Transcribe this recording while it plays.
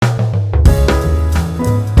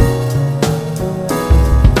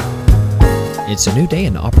It's a new day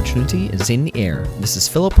and opportunity is in the air. This is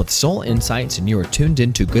Philip with Soul Insights, and you are tuned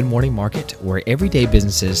into Good Morning Market, where everyday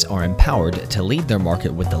businesses are empowered to lead their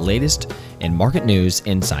market with the latest in market news,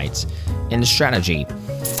 insights, and strategy.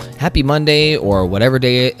 Happy Monday, or whatever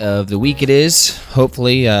day of the week it is.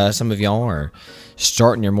 Hopefully, some of y'all are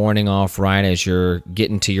starting your morning off right as you're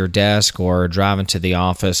getting to your desk or driving to the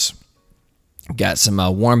office. Got some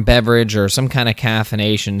warm beverage or some kind of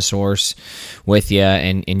caffeination source with you,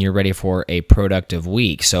 and you're ready for a productive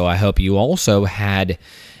week. So I hope you also had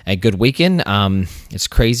a good weekend. It's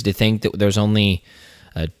crazy to think that there's only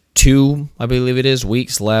 2, I believe it is,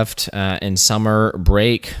 weeks left in summer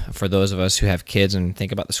break for those of us who have kids and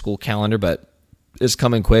think about the school calendar, but it's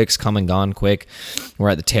coming quick. It's come and gone quick. We're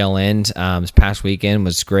at the tail end. This past weekend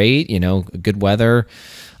was great. Good weather.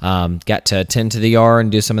 Got to tend to the yard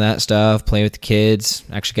and do some of that stuff, play with the kids.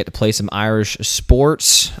 Actually get to play some Irish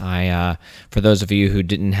sports. For those of you who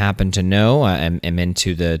didn't happen to know, I'm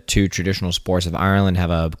into the 2 traditional sports of Ireland, have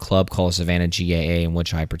a club called Savannah GAA in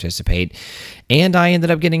which I participate. And I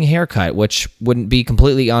ended up getting a haircut, which wouldn't be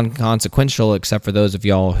completely inconsequential, except for those of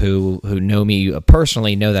y'all who know me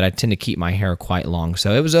personally know that I tend to keep my hair quite long.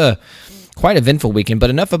 So it was a quite eventful weekend, but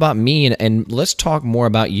enough about me, and let's talk more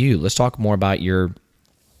about you. Let's talk more about your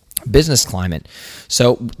business climate.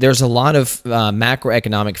 So there's a lot of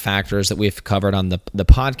macroeconomic factors that we've covered on the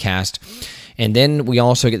podcast. And then we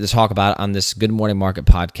also get to talk about on this Good Morning Market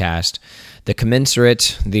podcast,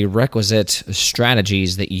 the requisite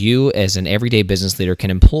strategies that you as an everyday business leader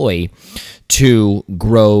can employ to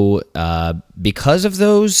grow because of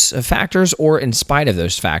those factors or in spite of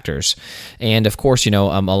those factors. And of course, a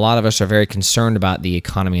lot of us are very concerned about the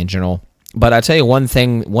economy in general. But I tell you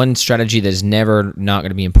one strategy that is never not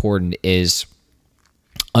going to be important is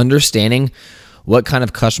understanding what kind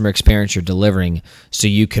of customer experience you're delivering so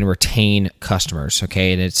you can retain customers,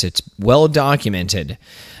 okay? And it's well documented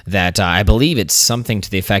that I believe it's something to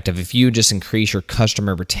the effect of if you just increase your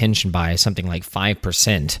customer retention by something like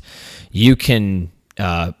 5%, you can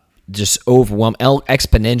just overwhelm,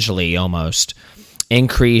 exponentially almost,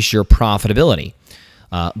 increase your profitability,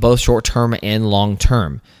 both short-term and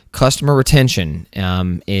long-term. Customer retention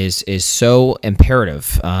is so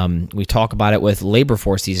imperative. We talk about it with labor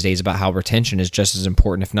force these days about how retention is just as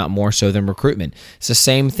important, if not more so, than recruitment. It's the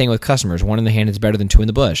same thing with customers. 1 in the hand is better than 2 in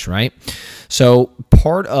the bush, right? So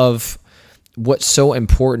part of what's so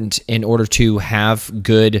important in order to have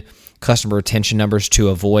good customer retention numbers to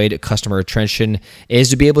avoid customer attrition is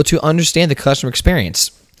to be able to understand the customer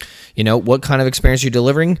experience. What kind of experience you're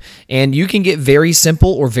delivering, and you can get very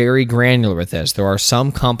simple or very granular with this. There are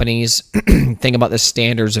some companies, think about the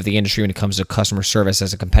standards of the industry when it comes to customer service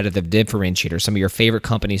as a competitive differentiator. Some of your favorite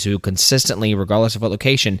companies who consistently, regardless of what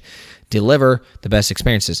location, deliver the best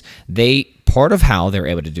experiences. Part of how they're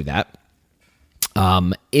able to do that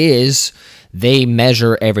is they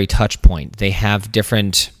measure every touch point. They have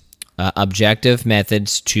different objective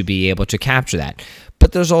methods to be able to capture that.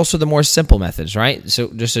 But there's also the more simple methods, right? So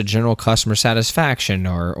just a general customer satisfaction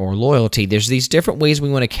or loyalty. There's these different ways we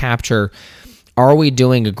want to capture, are we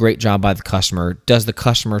doing a great job by the customer? Does the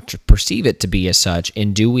customer perceive it to be as such?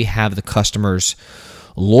 And do we have the customer's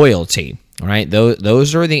loyalty, right?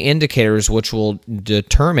 Those are the indicators which will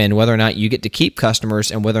determine whether or not you get to keep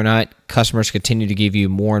customers and whether or not customers continue to give you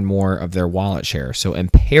more and more of their wallet share. So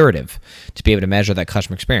imperative to be able to measure that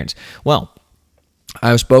customer experience. Well,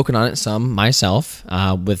 I've spoken on it some myself,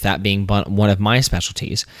 with that being one of my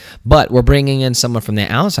specialties. But we're bringing in someone from the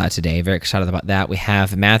outside today. Very excited about that. We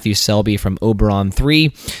have Matthew Selby from Oberon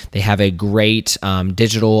 3. They have a great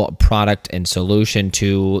digital product and solution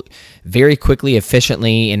to very quickly,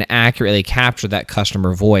 efficiently, and accurately capture that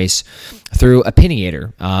customer voice through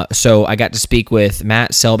Opinionator. So I got to speak with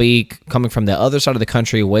Matt Selby coming from the other side of the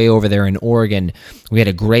country, way over there in Oregon. We had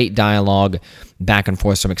a great dialogue back and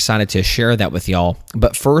forth, so I'm excited to share that with y'all.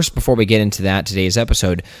 But first, before we get into today's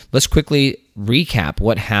episode, let's quickly recap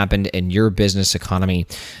what happened in your business economy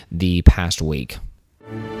the past week.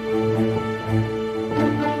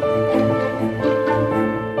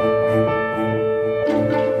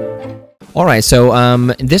 All right,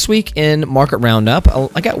 so this week in Market Roundup,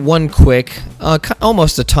 I got one quick,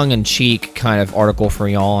 almost a tongue-in-cheek kind of article for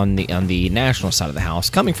y'all on the national side of the house,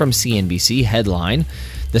 coming from CNBC. Headline: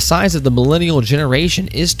 The size of the millennial generation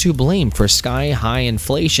is to blame for sky-high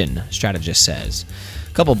inflation, strategist says.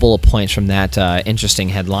 A couple bullet points from that interesting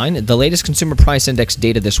headline. The latest consumer price index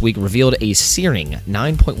data this week revealed a searing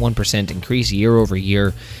 9.1% increase year over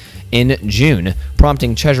year in June,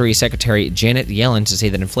 prompting Treasury Secretary Janet Yellen to say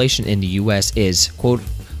that inflation in the U.S. is, quote,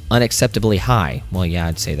 unacceptably high. Well, yeah,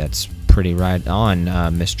 I'd say that's pretty right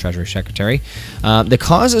on, Miss Treasury Secretary. The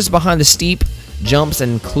causes behind the steep Jumps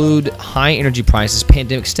include high energy prices,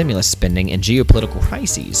 pandemic stimulus spending, and geopolitical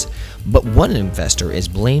crises. But one investor is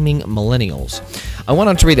blaming millennials. I went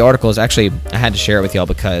on to read the article. Actually, I had to share it with y'all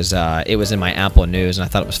because it was in my Apple News, and I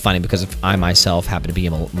thought it was funny because I myself happen to be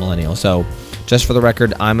a millennial. So, just for the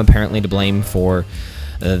record, I'm apparently to blame for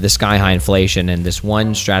the sky-high inflation, and this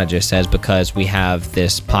one strategist says because we have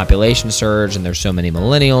this population surge and there's so many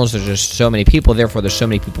millennials, there's just so many people, therefore there's so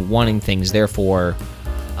many people wanting things, therefore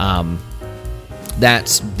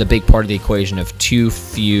that's the big part of the equation of too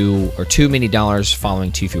many dollars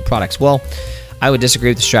following too few products. Well, I would disagree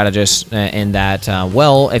with the strategist in that,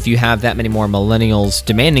 if you have that many more millennials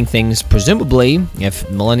demanding things, presumably, if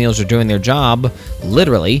millennials are doing their job,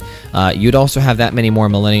 literally, you'd also have that many more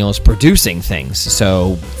millennials producing things.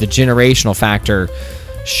 So the generational factor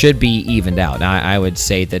should be evened out. I would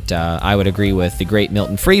say that I would agree with the great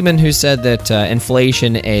Milton Friedman, who said that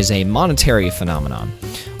inflation is a monetary phenomenon,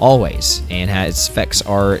 always, and its effects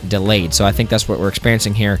are delayed. So I think that's what we're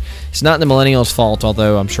experiencing here. It's not the millennials' fault,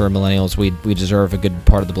 although I'm sure millennials, we deserve a good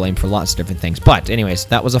part of the blame for lots of different things. But anyways,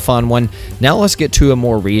 that was a fun one. Now let's get to a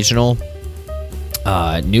more regional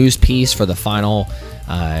news piece for the final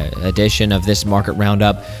edition of this market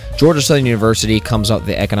roundup. Georgia Southern University comes out with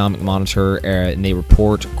the Economic Monitor, and they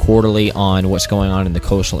report quarterly on what's going on in the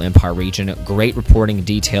Coastal Empire region. Great reporting,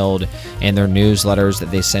 detailed in their newsletters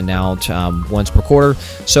that they send out once per quarter.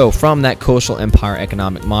 So from that Coastal Empire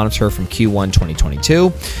Economic Monitor from Q1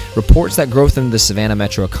 2022, reports that growth in the Savannah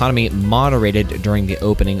metro economy moderated during the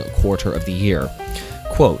opening quarter of the year.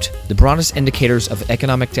 Quote, the broadest indicators of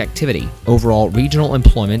economic activity, overall regional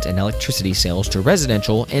employment and electricity sales to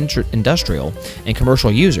residential, industrial, and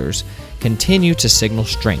commercial users continue to signal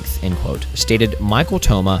strength, end quote, stated Michael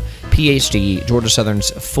Toma, PhD, Georgia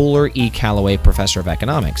Southern's Fuller E. Callaway Professor of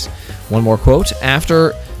Economics. One more quote,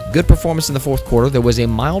 after good performance in the fourth quarter, there was a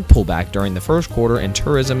mild pullback during the first quarter in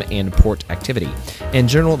tourism and port activity. In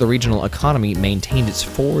general, the regional economy maintained its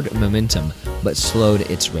forward momentum, but slowed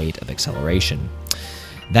its rate of acceleration.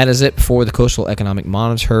 That is it for the Coastal Economic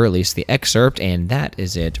Monitor, at least the excerpt, and that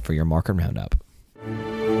is it for your market roundup.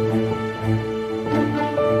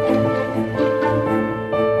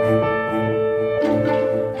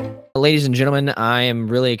 Ladies and gentlemen, I am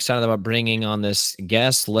really excited about bringing on this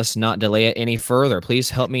guest. Let's not delay it any further. Please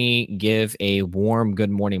help me give a warm good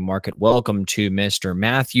morning market welcome to Mr.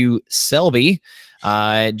 Matthew Selby.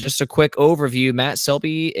 Just a quick overview. Matt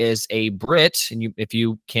Selby is a Brit, and if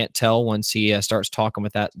you can't tell once he starts talking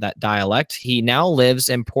with that dialect, he now lives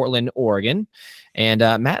in Portland, Oregon. And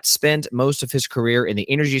Matt spent most of his career in the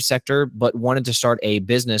energy sector, but wanted to start a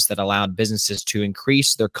business that allowed businesses to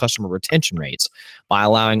increase their customer retention rates by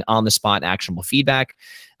allowing on-the-spot actionable feedback.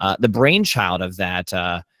 The brainchild of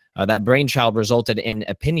that brainchild resulted in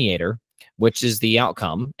Opinionator, which is the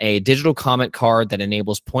outcome, a digital comment card that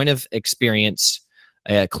enables point-of-experience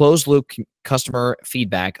closed-loop customer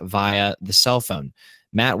feedback via the cell phone.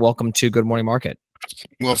 Matt, welcome to Good Morning Market.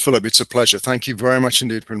 Well, Philip, it's a pleasure. Thank you very much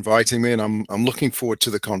indeed for inviting me, and I'm looking forward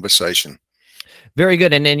to the conversation. Very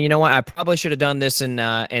good. And then, you know what? I probably should have done this in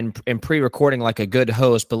pre-recording like a good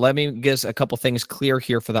host, but let me get a couple things clear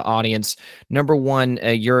here for the audience. Number one,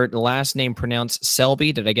 your last name pronounced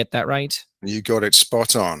Selby. Did I get that right? You got it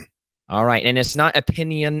spot on. All right. And it's not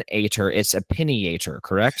Opinionator, it's Opinionator,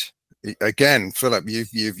 correct? Again, Philip,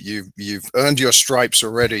 you've earned your stripes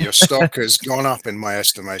already. Your stock has gone up in my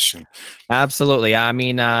estimation. Absolutely. I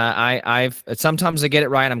mean, I've sometimes I get it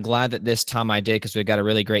right. I'm glad that this time I did because we've got a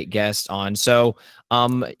really great guest on. So,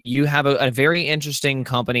 you have a very interesting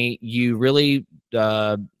company. You really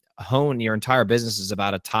hone your entire business is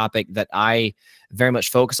about a topic that I very much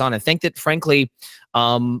focus on. I think that, frankly,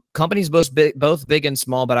 companies both big and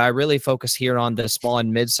small, but I really focus here on the small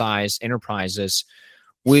and mid-sized enterprises.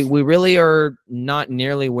 We really are not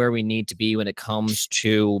nearly where we need to be when it comes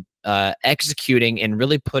to executing and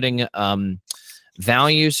really putting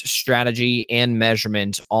values, strategy, and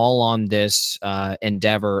measurement all on this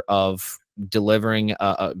endeavor of delivering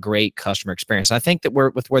a great customer experience. I think that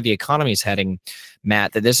with where the economy is heading,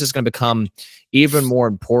 Matt, that this is going to become even more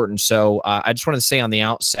important. So I just wanted to say on the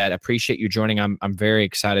outset, I appreciate you joining. I'm very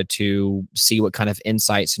excited to see what kind of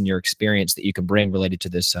insights and your experience that you can bring related to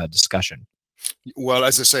this discussion. Well,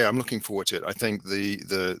 as I say, I'm looking forward to it. I think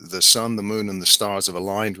the sun, the moon, and the stars have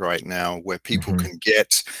aligned right now where people can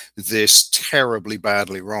get this terribly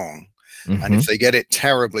badly wrong. And if they get it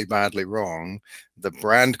terribly badly wrong, the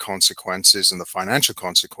brand consequences and the financial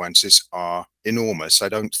consequences are enormous. I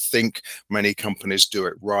don't think many companies do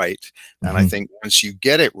it right. And I think once you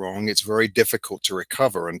get it wrong, it's very difficult to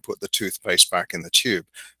recover and put the toothpaste back in the tube.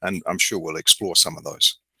 And I'm sure we'll explore some of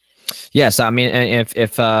those. Yes, I mean,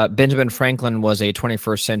 if Benjamin Franklin was a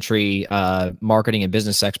 21st century marketing and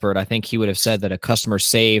business expert, I think he would have said that a customer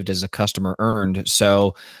saved is a customer earned.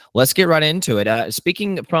 So let's get right into it.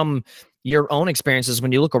 Speaking from your own experiences,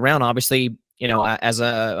 when you look around, obviously, you know, as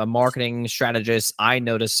a marketing strategist, I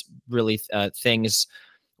notice really things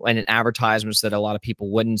and in advertisements that a lot of people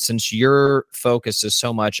wouldn't. Since your focus is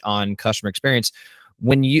so much on customer experience,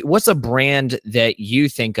 what's a brand that you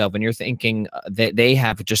think of when you're thinking that they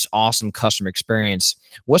have just awesome customer experience?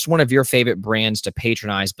 What's one of your favorite brands to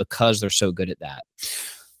patronize because they're so good at that?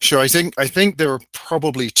 Sure. I think there are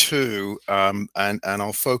probably two, and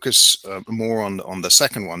I'll focus more on the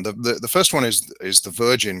second one. The first one is the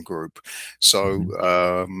Virgin Group.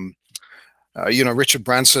 So you know, Richard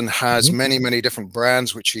Branson has many different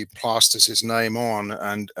brands which he plasters his name on,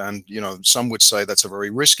 and you know, some would say that's a very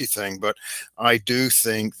risky thing, but I do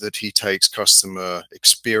think that he takes customer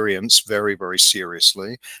experience very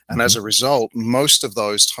seriously, and as a result, most of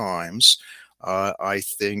those times, I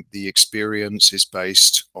think the experience is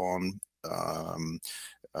based on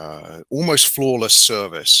almost flawless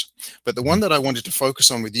service. But the one that I wanted to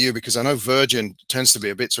focus on with you, because I know Virgin tends to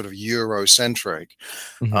be a bit sort of Eurocentric,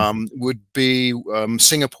 would be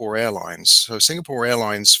Singapore Airlines. So Singapore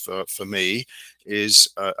Airlines for me is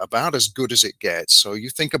about as good as it gets. So you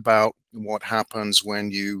think about what happens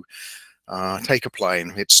when you take a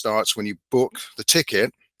plane. It starts when you book the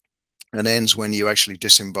ticket and ends when you actually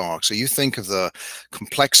disembark. So you think of the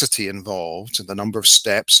complexity involved and the number of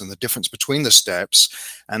steps and the difference between the steps,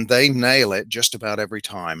 and they nail it just about every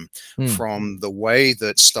time. From the way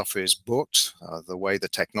that stuff is booked, the way the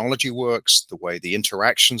technology works, the way the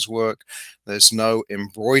interactions work. There's no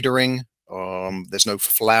embroidering. There's no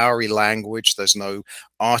flowery language. There's no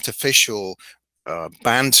artificial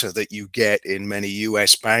banter that you get in many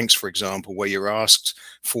US banks, for example, where you're asked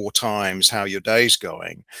 4 times how your day's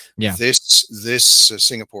going. Yeah. This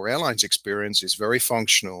Singapore Airlines experience is very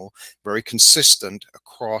functional, very consistent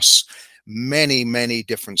across many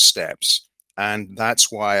different steps. And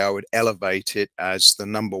that's why I would elevate it as the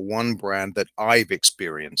 #1 brand that I've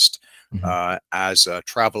experienced as a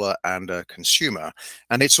traveler and a consumer.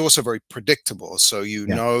 And it's also very predictable. So you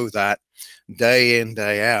know that day in,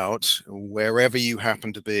 day out, wherever you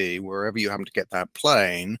happen to be, wherever you happen to get that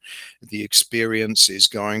plane, the experience is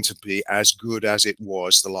going to be as good as it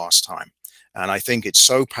was the last time. And I think it's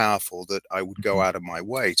so powerful that I would go out of my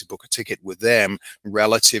way to book a ticket with them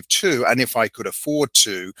relative to, and if I could afford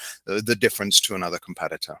to, the difference to another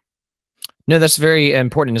competitor. No, that's very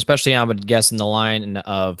important, especially I would guess in the line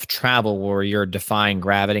of travel where you're defying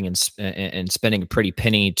gravity and spending a pretty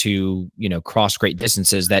penny to, you know, cross great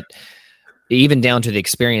distances, that even down to the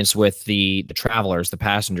experience with the travelers, the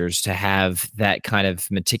passengers, to have that kind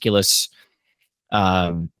of meticulous,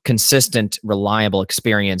 consistent, reliable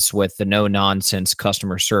experience with the no nonsense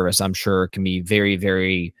customer service, I'm sure can be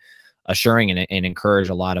very assuring and encourage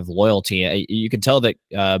a lot of loyalty. You can tell that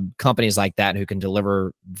companies like that who can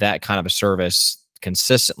deliver that kind of a service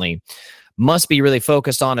consistently must be really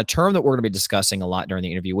focused on a term that we're going to be discussing a lot during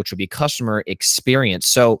the interview, which would be customer experience.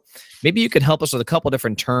 So maybe you could help us with a couple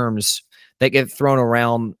different terms that get thrown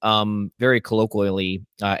around very colloquially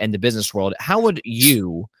in the business world. How would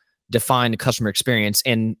you define customer experience?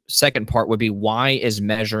 And second part would be, why is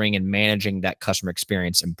measuring and managing that customer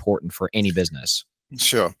experience important for any business?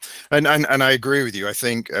 Sure. And I agree with you. I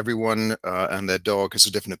think everyone and their dog has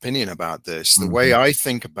a different opinion about this. The way I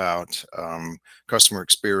think about customer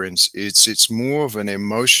experience, it's more of an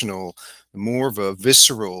emotional, more of a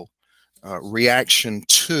visceral reaction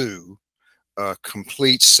to a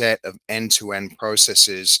complete set of end-to-end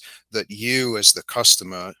processes that you as the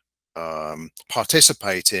customer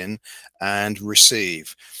participate in and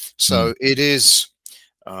receive. So it is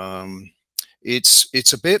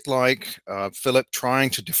it's a bit like Philip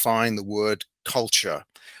trying to define the word culture.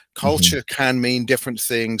 Culture can mean different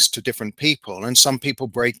things to different people, and some people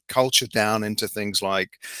break culture down into things like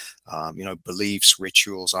you know, beliefs,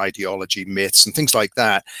 rituals, ideology, myths, and things like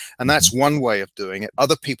that. And that's one way of doing it.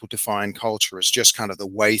 Other people define culture as just kind of the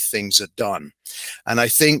way things are done. And I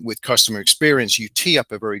think with customer experience, you tee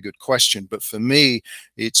up a very good question. But for me,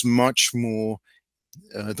 it's much more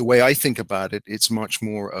the way I think about it, it's much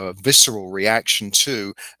more a visceral reaction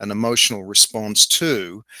to, an emotional response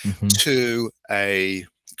to a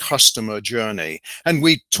customer journey. And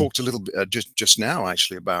we talked a little bit just now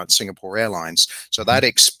actually about Singapore Airlines. So that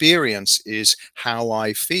experience is how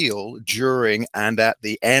I feel during and at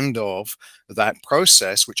the end of that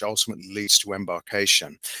process, which ultimately leads to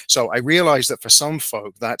embarkation. So I realize that for some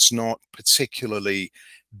folk, that's not particularly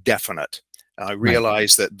definite. I Right.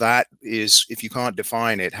 realize that that is, if you can't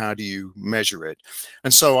define it, how do you measure it?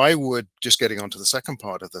 And so I would, just getting on to the second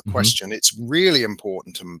part of the Hmm. question, it's really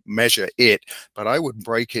important to measure it, but I would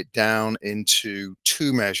break it down into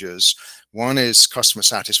two measures. One is customer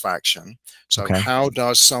satisfaction. So Okay. how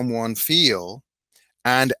does someone feel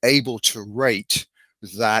and able to rate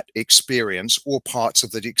that experience or parts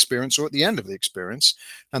of the experience or at the end of the experience?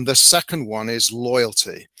 And the second one is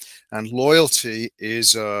loyalty. And loyalty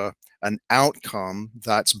is an outcome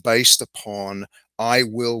that's based upon I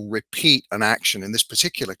will repeat an action. In this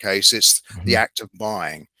particular case, it's the Hmm. act of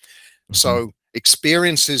buying. Hmm. So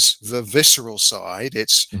experience is the visceral side.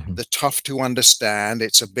 It's Hmm. the tough to understand.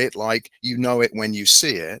 It's a bit like you know it when you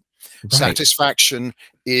see it. Right. Satisfaction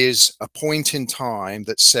is a point in time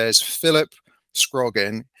that says Philip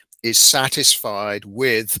Scroggin is satisfied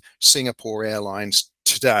with Singapore Airlines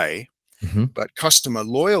today. Hmm. But customer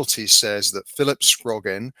loyalty says that Philip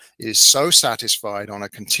Scroggin is so satisfied on a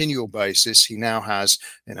continual basis, he now has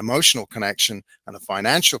an emotional connection and a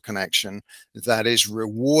financial connection that is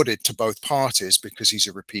rewarded to both parties because he's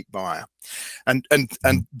a repeat buyer. And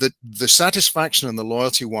the satisfaction and the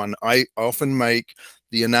loyalty one, I often make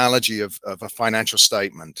the analogy of a financial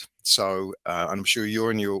statement. So I'm sure you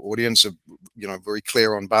and your audience are, very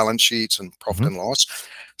clear on balance sheets and profit Hmm. and loss.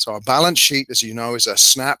 So a balance sheet, as you know, is a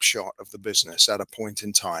snapshot of the business at a point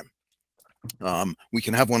in time. We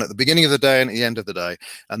can have one at the beginning of the day and at the end of the day,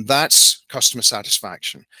 and that's customer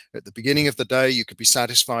satisfaction. At the beginning of the day, you could be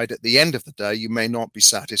satisfied. At the end of the day, you may not be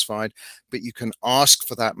satisfied, but you can ask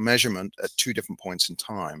for that measurement at two different points in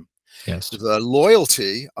time. Yes. The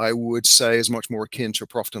loyalty, I would say, is much more akin to a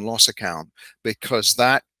profit and loss account, because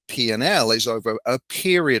that P&L is over a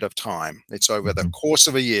period of time. It's over the Hmm. course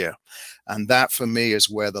of a year. And that for me is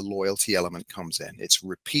where the loyalty element comes in. It's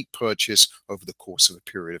repeat purchase over the course of a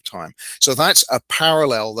period of time. So that's a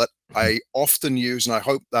parallel that I often use, and I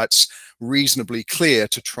hope that's reasonably clear,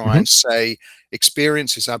 to try Hmm. and say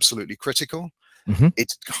experience is absolutely critical. Hmm.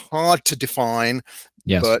 It's hard to define,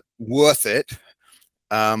 Yes. but worth it.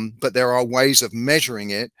 But there are ways of measuring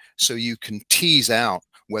it so you can tease out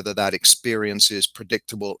whether that experience is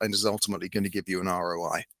predictable and is ultimately going to give you an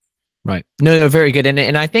ROI. Right. No, no, very good.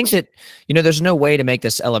 And I think that, there's no way to make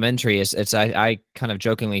this elementary. I kind of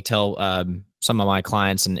jokingly tell some of my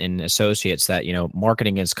clients and associates that,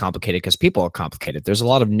 marketing is complicated because people are complicated. There's a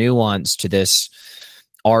lot of nuance to this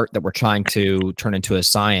art that we're trying to turn into a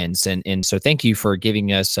science. And so thank you for give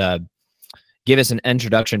us an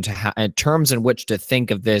introduction to how, terms in which to think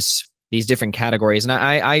of these different categories. And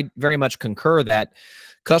I very much concur that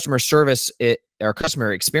customer service, or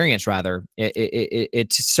customer experience rather,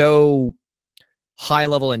 it's so high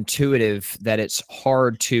level intuitive that it's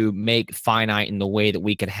hard to make finite in the way that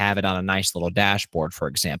we could have it on a nice little dashboard, for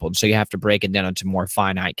example. And so you have to break it down into more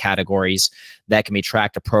finite categories that can be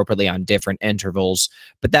tracked appropriately on different intervals.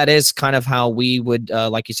 But that is kind of how we would,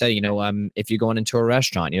 like you said, if you're going into a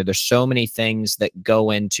restaurant, there's so many things that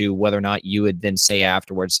go into whether or not you would then say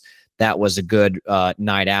afterwards, that was a good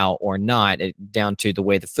night out or not, down to the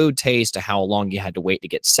way the food tastes, to how long you had to wait to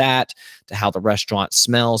get sat, to how the restaurant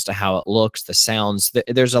smells, to how it looks, the sounds.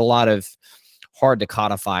 There's a lot of hard to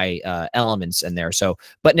codify elements in there. So,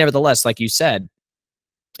 but nevertheless, like you said,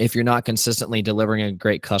 if you're not consistently delivering a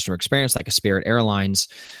great customer experience like a Spirit Airlines,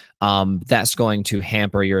 that's going to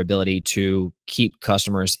hamper your ability to keep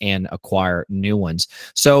customers and acquire new ones.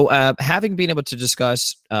 So having been able to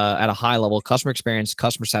discuss at a high level customer experience,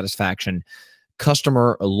 customer satisfaction,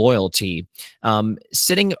 customer loyalty,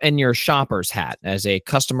 sitting in your shopper's hat as a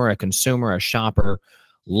customer, a consumer, a shopper,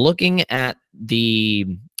 looking at the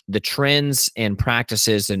trends and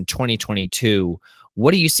practices in 2022,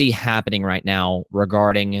 what do you see happening right now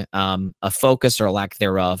regarding a focus or lack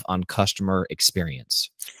thereof on customer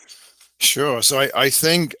experience? Sure. So I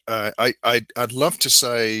think I'd love to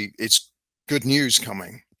say it's good news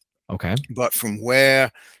coming, Okay. but from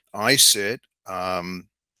where I sit,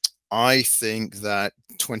 I think that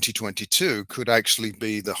 2022 could actually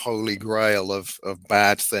be the holy grail of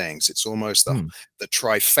bad things. It's almost Hmm. the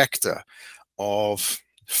trifecta of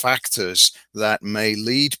factors that may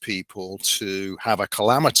lead people to have a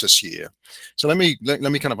calamitous year. So let me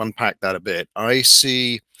kind of unpack that a bit. I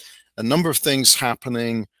see a number of things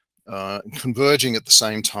happening, converging at the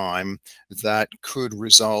same time, that could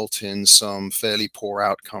result in some fairly poor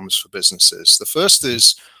outcomes for businesses. The first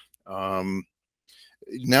is,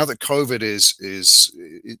 now that COVID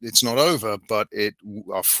it's not over, but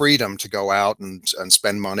our freedom to go out and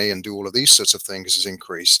spend money and do all of these sorts of things has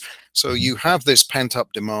increased. So Mhm. you have this pent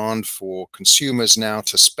up demand for consumers now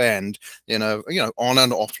to spend, on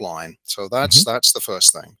and offline. So Mhm. that's the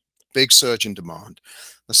first thing. big surge in demand.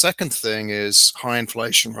 The second thing is high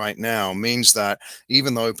inflation right now means that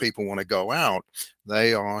even though people want to go out,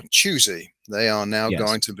 they are choosy. They are now Yes.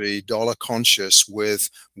 going to be dollar conscious with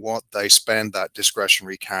what they spend that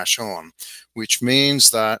discretionary cash on, which means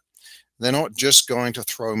that they're not just going to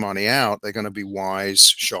throw money out, they're going to be wise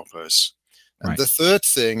shoppers. And Right. the third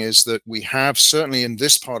thing is that we have, certainly in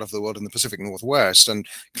this part of the world, in the Pacific Northwest, and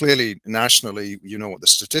clearly nationally, you know what the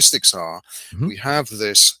statistics are, we have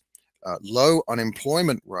this low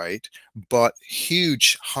unemployment rate, but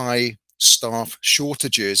huge high staff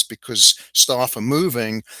shortages because staff are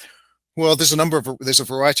moving. Well, there's a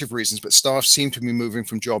variety of reasons, but staff seem to be moving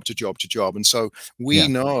from job to job to job. And so we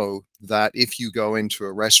know that if you go into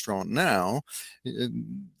a restaurant now,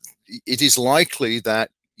 it is likely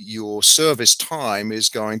that your service time is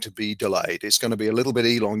going to be delayed. It's going to be a little bit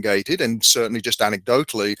elongated. And certainly just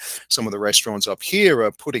anecdotally, some of the restaurants up here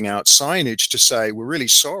are putting out signage to say, we're really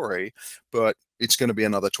sorry, but it's going to be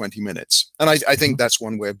another 20 minutes. And I think that's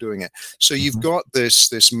one way of doing it. So you've got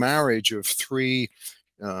this marriage of three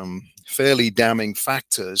fairly damning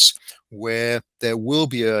factors where there will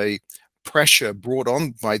be a pressure brought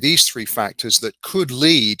on by these three factors that could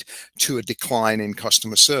lead to a decline in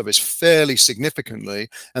customer service fairly significantly,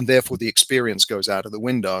 and therefore the experience goes out of the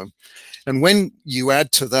window. And when you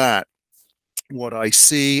add to that what I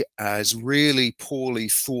see as really poorly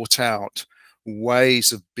thought out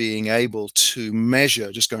ways of being able to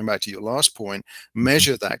measure, just going back to your last point,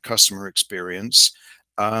 measure that customer experience,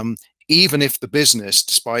 even if the business,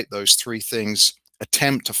 despite those three things,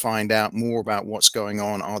 attempt to find out more about what's going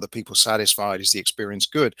on, are the people satisfied, is the experience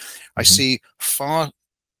good, I see far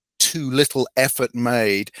too little effort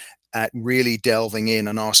made at really delving in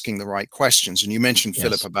and asking the right questions. And you mentioned,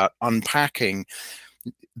 Philip, about unpacking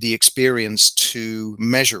the experience to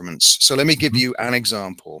measurements. So let me give you an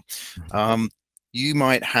example. You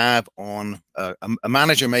might have on a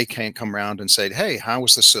manager may come around and say, hey, how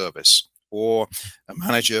was the service? Or a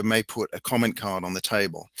manager may put a comment card on the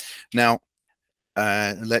table. Now,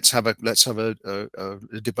 let's have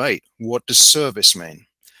a debate. What does service mean?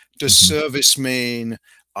 Does service mean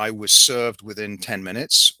I was served within 10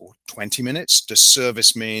 minutes or 20 minutes? Does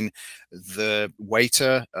service mean the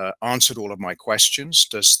waiter answered all of my questions?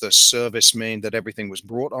 Does the service mean that everything was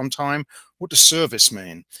brought on time? What does service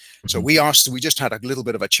mean? So we just had a little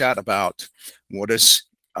bit of a chat about what does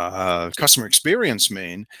customer experience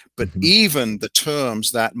mean, but even the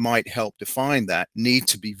terms that might help define that need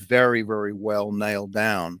to be very, very well nailed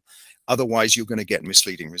down. Otherwise, you're going to get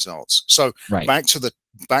misleading results. So back to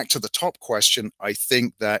the top question, I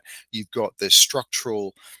think that you've got this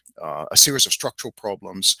structural, a series of structural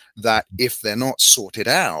problems that, if they're not sorted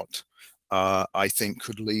out, I think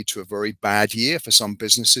could lead to a very bad year for some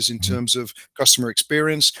businesses in terms of customer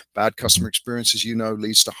experience. Bad customer experience, as you know,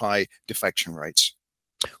 leads to high defection rates.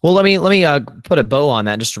 Well, let me put a bow on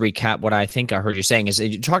that. Just to recap, what I think I heard you saying is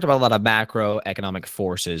you talked about a lot of macroeconomic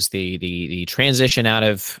forces, the transition out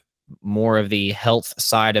of more of the health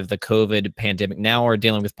side of the COVID pandemic. Now we're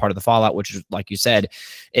dealing with part of the fallout, which is, like you said,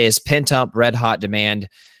 is pent up red hot demand.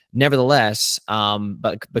 Nevertheless,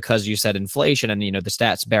 but because you said inflation, and the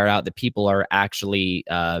stats bear out that people are actually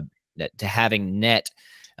having net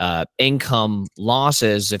income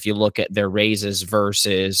losses if you look at their raises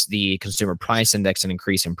versus the consumer price index and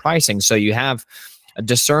increase in pricing. So you have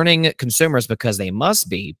discerning consumers, because they must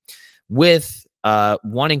be, with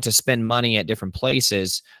wanting to spend money at different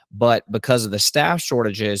places, but because of the staff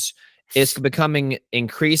shortages, it's becoming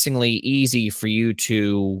increasingly easy for you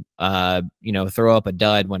to throw up a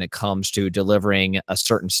dud when it comes to delivering a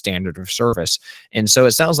certain standard of service. And so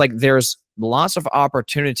it sounds like there's lots of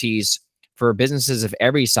opportunities for businesses of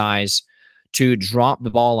every size to drop the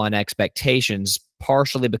ball on expectations,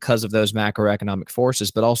 partially because of those macroeconomic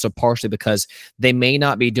forces, but also partially because they may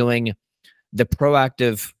not be doing the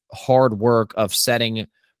proactive hard work of setting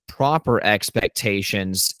proper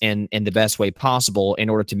expectations in the best way possible in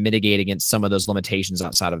order to mitigate against some of those limitations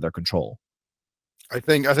outside of their control. I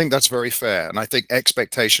think that's very fair. And I think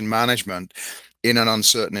expectation management in an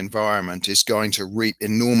uncertain environment is going to reap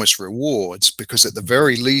enormous rewards, because at the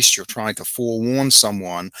very least you're trying to forewarn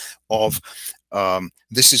someone of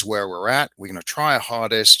this is where we're at. We're going to try our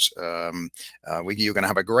hardest. You're going to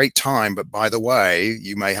have a great time, but by the way,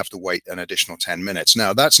 you may have to wait an additional 10 minutes.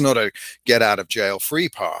 Now, that's not a get out of jail free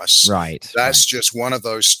pass. Right. That's just one of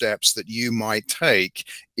those steps that you might take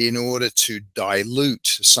in order to dilute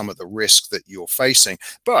some of the risk that you're facing.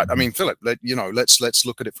 But I mean, Philip, let's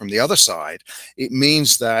look at it from the other side. It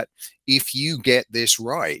means that if you get this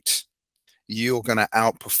right, you're going to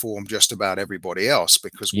outperform just about everybody else,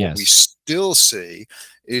 because what we still see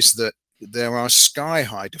is that there are sky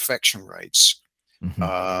high defection rates.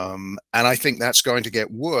 Mm-hmm. And I think that's going to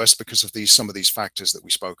get worse because of some of these factors that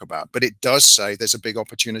we spoke about. But it does say there's a big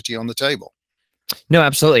opportunity on the table. No,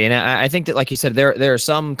 absolutely. And I think that, like you said, there are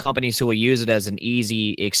some companies who will use it as an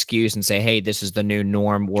easy excuse and say, hey, this is the new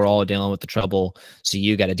norm. We're all dealing with the trouble, so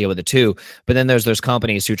you got to deal with it too. But then there's those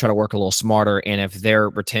companies who try to work a little smarter, and if their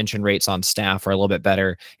retention rates on staff are a little bit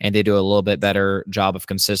better and they do a little bit better job of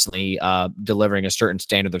consistently delivering a certain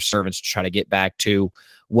standard of service to try to get back to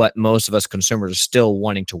what most of us consumers are still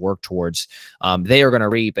wanting to work towards, they are going to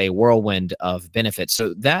reap a whirlwind of benefits.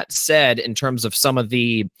 So that said, in terms of some of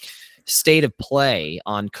the state of play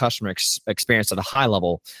on customer experience at a high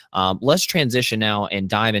level, let's transition now and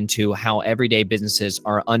dive into how everyday businesses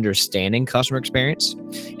are understanding customer experience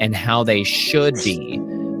and how they should be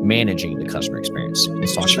managing the customer experience.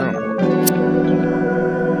 Let's talk about that.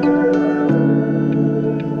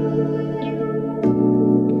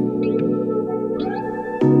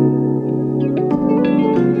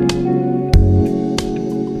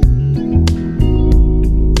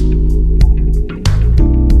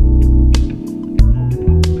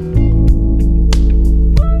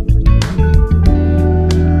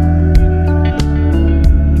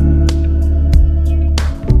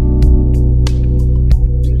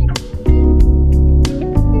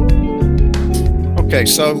 Okay,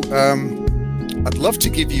 so I'd love to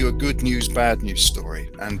give you a good news, bad news story.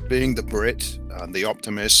 And being the Brit and the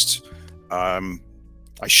optimist, I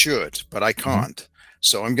should, but I can't.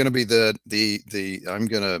 So I'm going to be I'm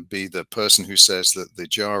going to be the person who says that the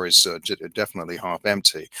jar is definitely half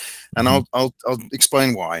empty, and I'll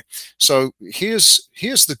explain why. So here's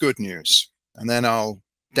the good news, and then I'll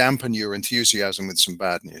dampen your enthusiasm with some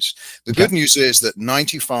bad news. The good news is that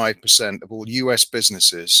 95% of all US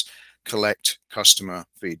businesses collect customer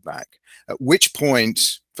feedback, at which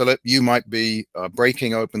point, Philip, you might be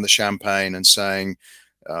breaking open the champagne and saying,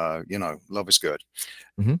 love is good.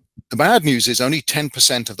 The bad news is only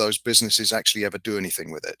 10% of those businesses actually ever do anything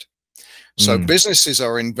with it. So businesses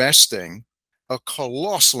are investing a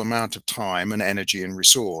colossal amount of time and energy and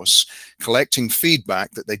resource collecting feedback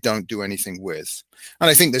that they don't do anything with. And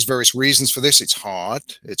I think there's various reasons for this. It's hard,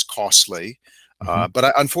 it's costly.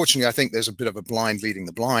 But unfortunately, I think there's a bit of a blind leading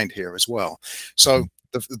the blind here as well. So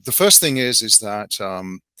the first thing is that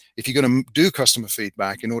if you're going to do customer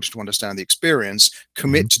feedback, in order to understand the experience,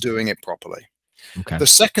 commit to doing it properly. The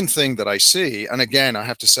second thing that I see, and again, I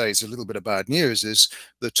have to say it's a little bit of bad news, is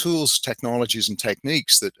the tools, technologies, and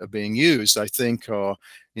techniques that are being used, I think, are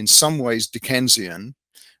in some ways Dickensian.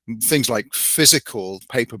 Things like physical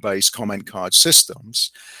paper-based comment card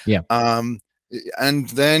systems. And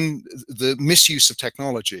then the misuse of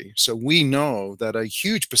technology. So we know that a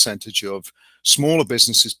huge percentage of smaller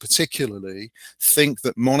businesses particularly think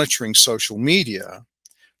that monitoring social media,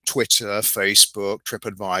 Twitter, Facebook,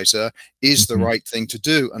 TripAdvisor, is the right thing to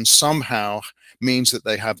do, and somehow means that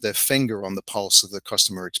they have their finger on the pulse of the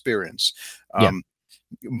customer experience.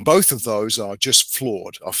 Both of those are just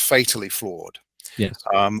flawed, are fatally flawed.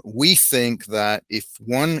 We think that if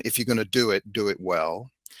you're going to do it well.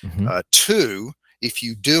 Two, if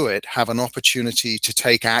you do it, have an opportunity to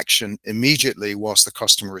take action immediately whilst the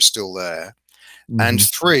customer is still there. And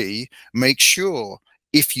three, make sure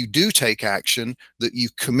if you do take action that you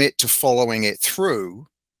commit to following it through,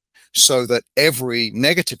 so that every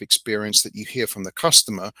negative experience that you hear from the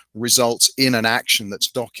customer results in an action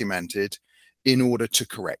that's documented in order to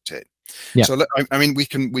correct it. So I mean, we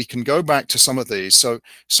can go back to some of these. So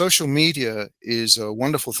social media is a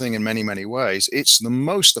wonderful thing in many, many ways. It's the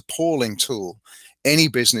most appalling tool any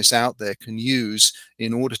business out there can use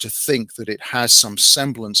in order to think that it has some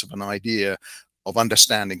semblance of an idea of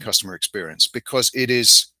understanding customer experience, because it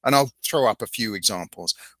is, and I'll throw up a few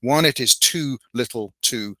examples. One, it is too little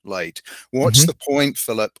too late. What's the point,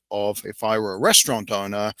 Philip, of, if I were a restaurant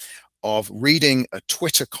owner, of reading a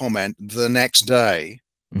Twitter comment the next day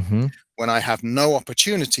when I have no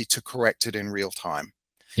opportunity to correct it in real time?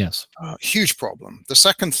 Huge problem. The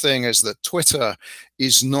second thing is that Twitter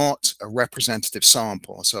is not a representative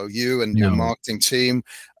sample. So you and your marketing team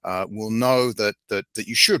will know that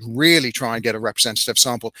you should really try and get a representative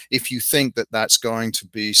sample if you think that that's going to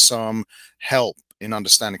be some help in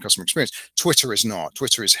understanding customer experience. Twitter is not.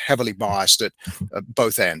 Twitter is heavily biased at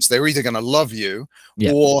both ends. They're either going to love you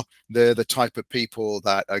or they're the type of people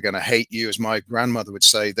that are going to hate you. As my grandmother would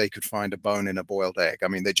say, they could find a bone in a boiled egg. I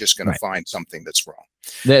mean, they're just going to find something that's wrong.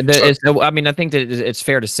 I mean, I think that it's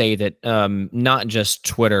fair to say that not just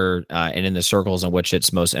Twitter and in the circles in which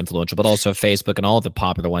it's most influential, but also Facebook and all of the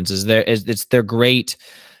popular ones, they're great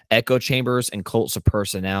echo chambers and cults of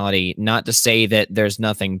personality. Not to say that there's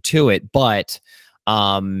nothing to it, but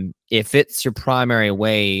if it's your primary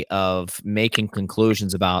way of making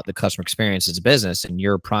conclusions about the customer experience as a business, and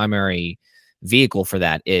your primary vehicle for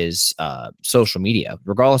that is social media,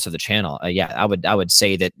 regardless of the channel, yeah, I would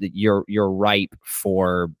say that you're ripe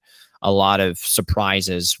for a lot of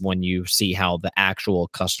surprises when you see how the actual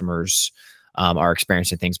customers are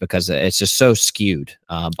experiencing things, because it's just so skewed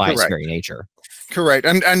by its very nature. Correct.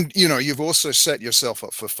 And you know, you've also set yourself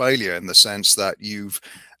up for failure in the sense that you've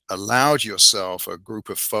allowed yourself, a group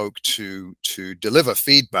of folk, to deliver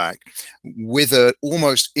feedback with an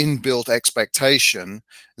almost inbuilt expectation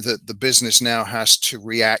that the business now has to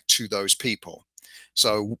react to those people.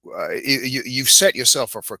 So you've set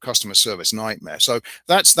yourself up for a customer service nightmare. So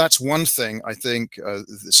that's one thing. I think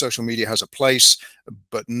social media has a place,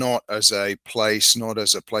 but not as a place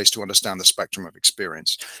to understand the spectrum of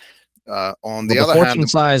experience. On the other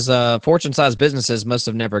hand, fortune-sized businesses must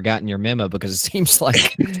have never gotten your memo, because it seems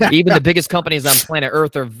like even the biggest companies on planet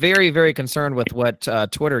Earth are very, very concerned with what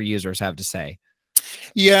Twitter users have to say.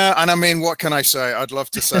 Yeah, and I mean, what can I say? I'd love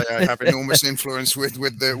to say I have enormous influence with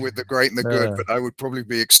the great and the good, but I would probably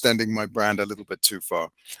be extending my brand a little bit too far.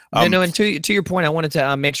 No, and to your point, I wanted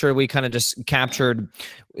to make sure we kind of just captured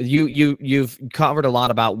you've covered a lot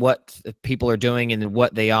about what people are doing and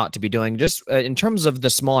what they ought to be doing. Just in terms of the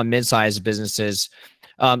small and mid-sized businesses,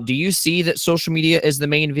 do you see that social media is the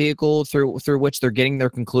main vehicle through which they're getting their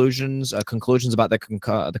conclusions about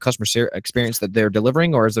the customer experience that they're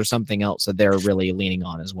delivering, or is there something else that they're really leaning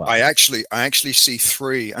on as well? I actually see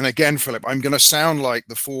three. And again, Philip, I'm going to sound like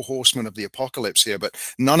the four horsemen of the apocalypse here, but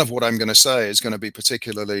none of what I'm going to say is going to be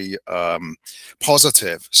particularly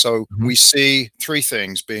positive. So we see three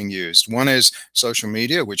things being used. One is social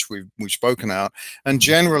media, which we've spoken out, and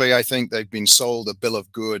generally I think they've been sold a bill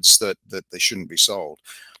of goods that they shouldn't be sold.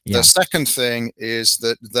 Yeah. The second thing is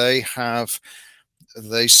that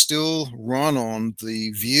they still run on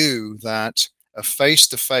the view that a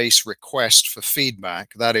face-to-face request for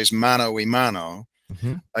feedback, that is mano a mano,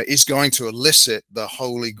 is going to elicit the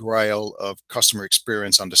holy grail of customer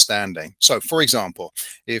experience understanding. So, for example,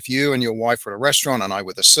 if you and your wife are at a restaurant and I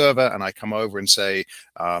with a server, and I come over and say,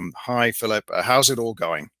 hi, Philip, how's it all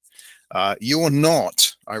going? You're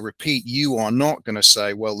not, I repeat, you are not going to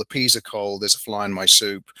say, well, the peas are cold, there's a fly in my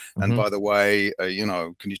soup, and by the way, you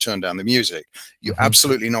know, can you turn down the music? You're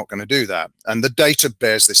absolutely not going to do that. And the data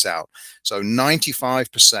bears this out. So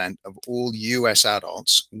 95% of all US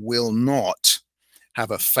adults will not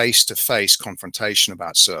have a face-to-face confrontation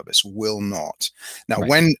about service, will not. Now,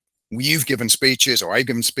 when you've given speeches or I've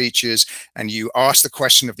given speeches and you ask the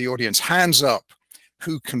question of the audience, hands up,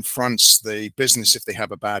 who confronts the business if they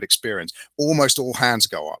have a bad experience? Almost all hands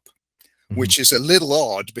go up, which is a little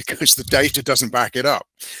odd because the data doesn't back it up.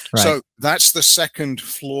 So that's the second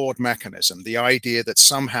flawed mechanism, the idea that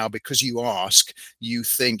somehow because you ask, you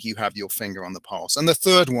think you have your finger on the pulse. And the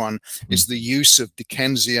third one is the use of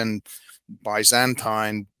Dickensian,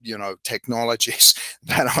 Byzantine, you know, technologies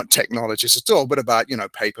that aren't technologies at all, but about, you know,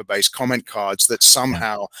 paper-based comment cards that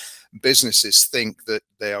somehow businesses think that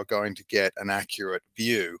they are going to get an accurate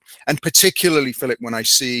view. And particularly, Philip, when I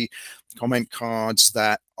see comment cards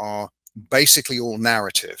that are basically all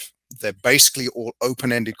narrative, they're basically all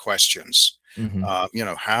open-ended questions. You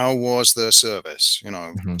know, how was the service? You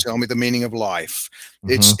know, tell me the meaning of life.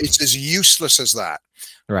 It's as useless as that.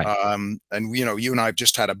 And you know, you and I have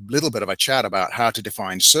just had a little bit of a chat about how to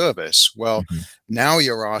define service. Well, now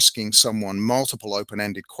you're asking someone multiple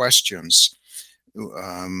open-ended questions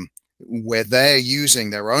where they're using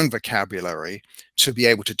their own vocabulary to be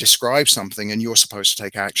able to describe something, and you're supposed to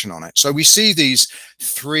take action on it. So we see these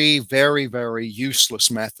three very, very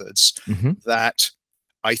useless methods that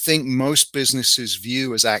I think most businesses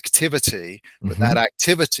view as activity, but that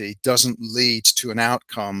activity doesn't lead to an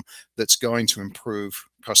outcome that's going to improve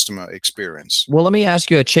customer experience. Well, let me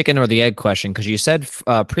ask you a chicken or the egg question, because you said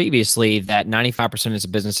previously that 95%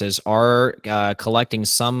 of businesses are collecting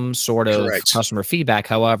some sort of customer feedback.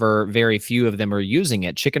 However, very few of them are using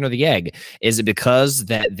it. Chicken or the egg? Is it because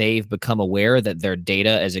that they've become aware that their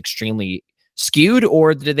data is extremely skewed,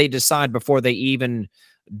 or did they decide before they even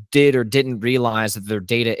did or didn't realize that their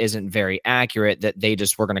data isn't very accurate, that they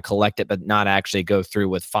just were going to collect it but not actually go through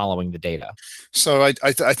with following the data? So I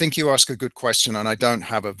think you ask a good question, and I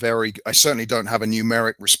certainly don't have a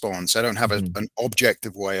numeric response. I don't have an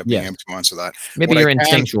objective way of being able to answer that. Maybe your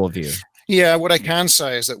instinctual view. Yeah, what I can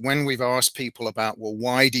say is that when we've asked people about, well,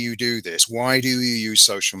 why do you do this? Why do you use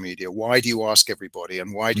social media? Why do you ask everybody?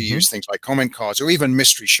 And why do you use things like comment cards or even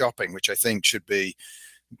mystery shopping, which I think should be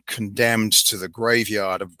condemned to the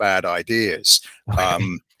graveyard of bad ideas?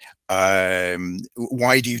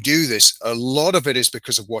 Why do you do this? A lot of it is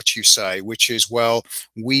because of what you say, which is, well,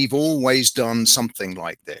 we've always done something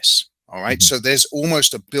like this. All right. So there's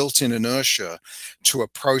almost a built-in inertia to a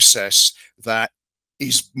process that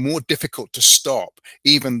is more difficult to stop,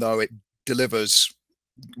 even though it delivers,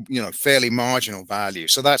 fairly marginal value.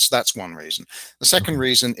 So that's one reason. The second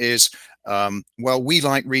reason is, well, we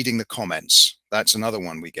like reading the comments. That's another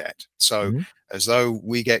one we get. So as though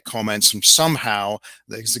we get comments, and somehow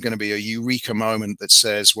there's going to be a eureka moment that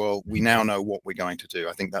says, well, we now know what we're going to do.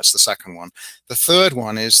 I think that's the second one. The third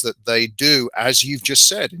one is that they do, as you've just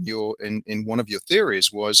said in one of your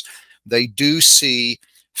theories, was they do see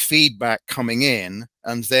feedback coming in,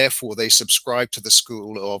 and therefore they subscribe to the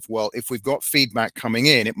school of, well, if we've got feedback coming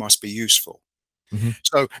in, it must be useful.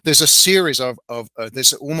 So there's a series of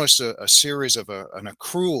there's almost a series of an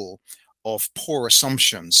accrual of poor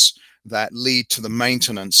assumptions that lead to the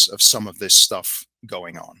maintenance of some of this stuff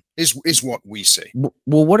going on, is what we see.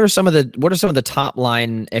 Well, what are some of the top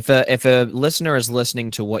line, if a listener is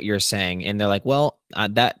listening to what you're saying and they're like, well,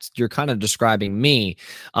 you're kind of describing me,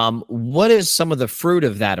 what is some of the fruit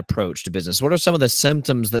of that approach to business? What are some of the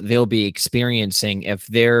symptoms that they'll be experiencing if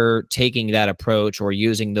they're taking that approach or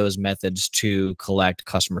using those methods to collect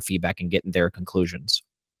customer feedback and get their conclusions?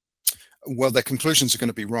 Well, their conclusions are going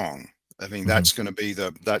to be wrong. I mean, that's going to be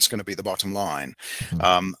the bottom line.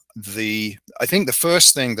 I think the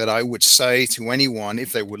first thing that I would say to anyone,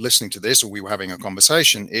 if they were listening to this or we were having a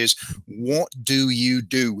conversation, is, what do you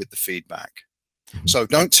do with the feedback? So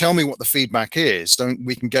don't tell me what the feedback is.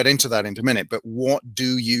 We can get into that in a minute, but what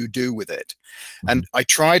do you do with it? And I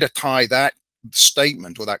try to tie that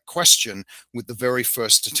statement or that question with the very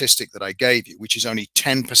first statistic that I gave you, which is only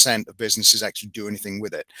 10% of businesses actually do anything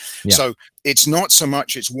with it. So it's not so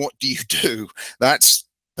much it's what do you do. That's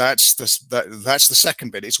the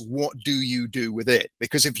second bit. It's what do you do with it?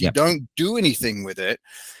 Because if you don't do anything with it,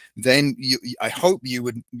 then I hope you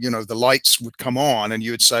would, the lights would come on and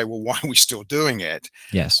you would say, well, why are we still doing it?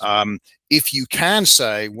 Yes. If you can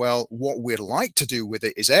say, well, what we'd like to do with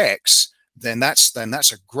it is X, then that's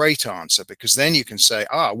a great answer, because then you can say,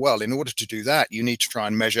 well, in order to do that, you need to try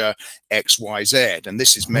and measure X, Y, Z. And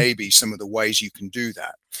this is maybe some of the ways you can do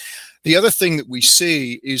that. The other thing that we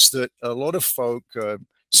see is that a lot of folk,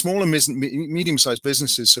 small and medium-sized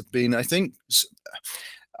businesses, have been, I think,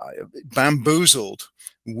 bamboozled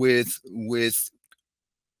with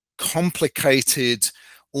complicated,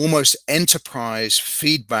 almost enterprise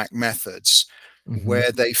feedback methods,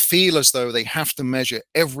 where they feel as though they have to measure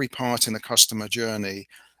every part in the customer journey,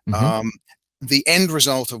 the end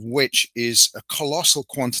result of which is a colossal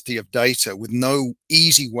quantity of data with no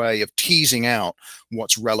easy way of teasing out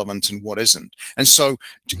what's relevant and what isn't. And so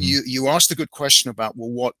you asked a good question about,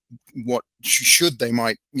 well, what should they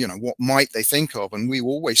what might they think of? And we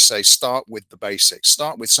always say, start with the basics.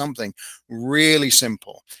 Start with something really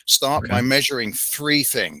simple. Start by measuring 3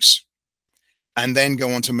 things, and then go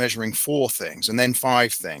on to measuring 4 things, and then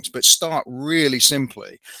 5 things. But start really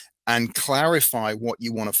simply and clarify what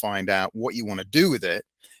you want to find out, what you want to do with it,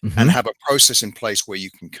 and have a process in place where you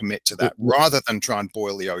can commit to that, rather than try and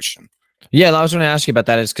boil the ocean. Yeah, I was going to ask you about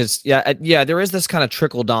that, is because there is this kind of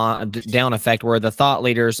trickle down effect where the thought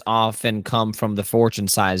leaders often come from the fortune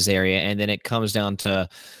size area, and then it comes down to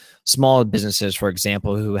small businesses, for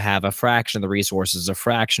example, who have a fraction of the resources, a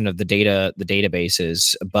fraction of the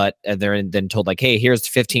databases, but they're then told, like, hey, here's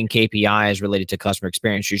 15 KPIs related to customer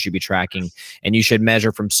experience you should be tracking, and you should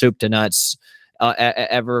measure from soup to nuts,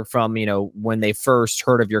 ever from, when they first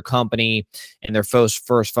heard of your company and their first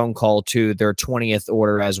phone call to their 20th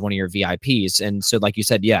order as one of your VIPs. And so, like you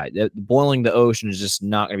said, boiling the ocean is just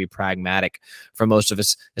not going to be pragmatic for most of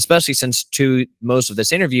us, especially since most of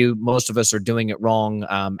this interview, most of us are doing it wrong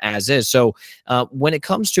as is. So when it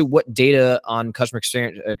comes to what data on customer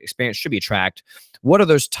experience should be tracked, what are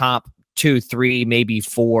those top 2, 3, maybe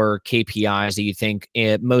 4 KPIs that you think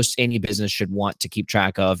most any business should want to keep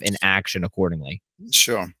track of and action accordingly?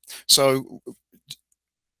 Sure. So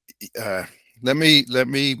let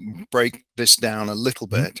me break this down a little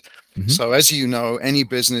bit. So as you know, any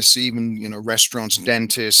business, even restaurants,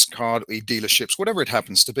 dentists, car dealerships, whatever it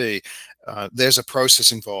happens to be, there's a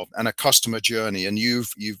process involved and a customer journey. And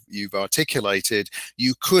you've articulated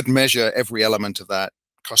you could measure every element of that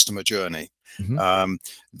customer journey.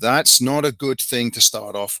 That's not a good thing to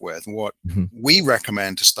start off with. What we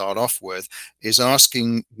recommend to start off with is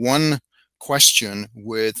asking one question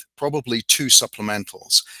with probably 2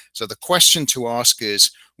 supplementals. So the question to ask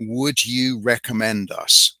is, would you recommend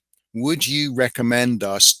us? Would you recommend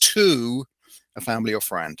us to a family or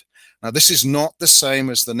friend? Now, this is not the same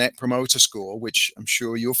as the Net Promoter Score, which I'm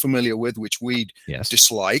sure you're familiar with, which we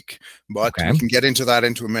dislike, but we can get into that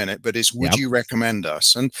into a minute. But would you recommend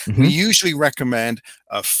us? And we usually recommend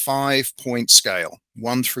a 5-point scale,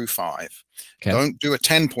 1 through 5. Okay. Don't do a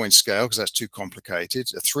 10-point scale because that's too complicated.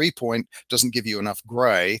 A 3-point doesn't give you enough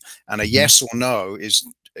gray, and a yes or no is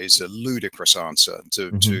a ludicrous answer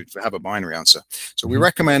to have a binary answer. So we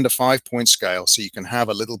recommend a 5-point scale so you can have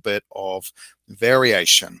a little bit of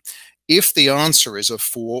variation. If the answer is a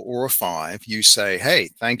 4 or a 5, you say, hey,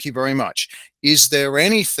 thank you very much. Is there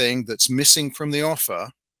anything that's missing from the offer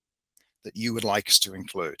that you would like us to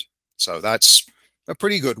include? So that's a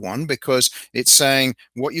pretty good one, because it's saying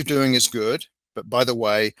what you're doing is good, but by the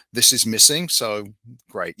way, this is missing. So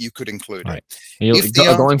great, you could include it.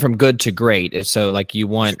 You're going from good to great. So like you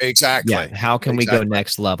want exactly. Yeah, how can we go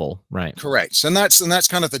next level? Right. Correct. And that's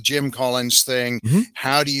kind of the Jim Collins thing.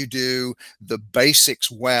 How do you do the basics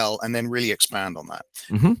well and then really expand on that?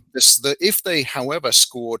 If they, however,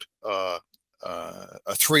 scored a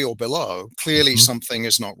 3 or below, clearly something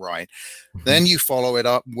is not right. Then you follow it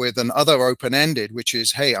up with another open-ended, which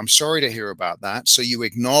is, hey, I'm sorry to hear about that. So you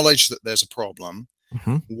acknowledge that there's a problem.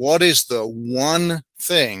 What is the one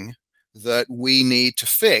thing that we need to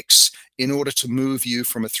fix in order to move you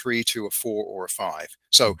from a 3 to a 4 or a 5?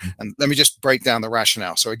 So, and let me just break down the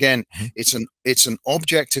rationale. So again, it's an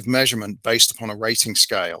objective measurement based upon a rating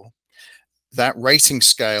scale. That rating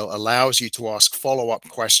scale allows you to ask follow-up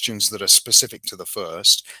questions that are specific to the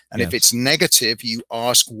first. And if it's negative, you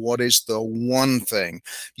ask, what is the one thing?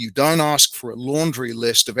 You don't ask for a laundry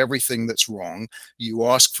list of everything that's wrong. You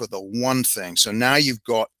ask for the one thing. So now you've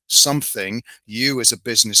got something you as a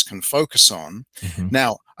business can focus on.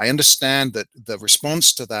 Now, I understand that the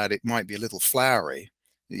response to that, it might be a little flowery.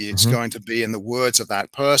 It's going to be in the words of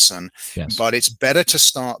that person, but it's better to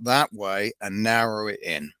start that way and narrow it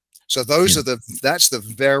in. So those are that's the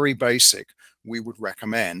very basic we would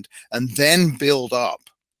recommend, and then build up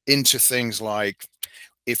into things like,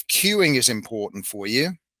 if queuing is important for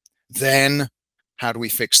you, then how do we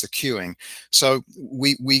fix the queuing? So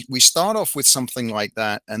we start off with something like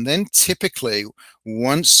that, and then typically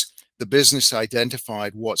once the business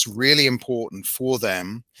identified what's really important for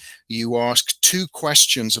them, you ask 2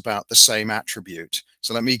 questions about the same attribute.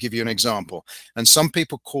 So let me give you an example. And some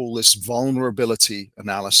people call this vulnerability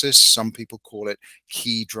analysis. Some people call it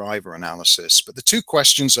key driver analysis. But the 2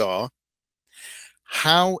 questions are,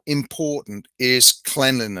 how important is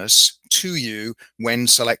cleanliness to you when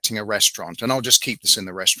selecting a restaurant? And I'll just keep this in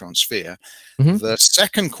the restaurant sphere. The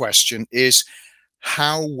second question is,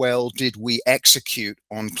 how well did we execute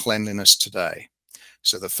on cleanliness today?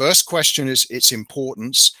 So the first question is its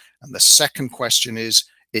importance, and the second question is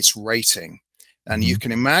its rating. And you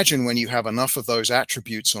can imagine when you have enough of those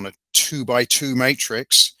attributes on a 2x2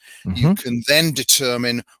 matrix, you can then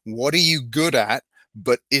determine, what are you good at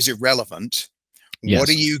but is irrelevant? What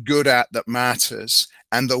are you good at that matters?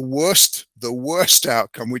 And the worst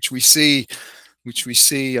outcome, which we see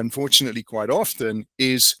unfortunately quite often,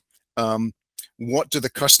 is what do the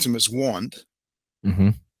customers want,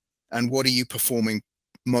 and what are you performing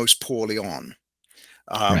most poorly on?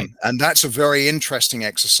 And that's a very interesting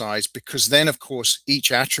exercise, because then, of course,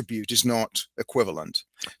 each attribute is not equivalent.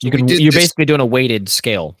 So you're basically doing a weighted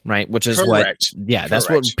scale, right? Which is that's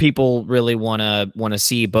what people really want to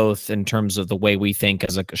see, both in terms of the way we think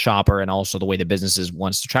as a shopper and also the way the businesses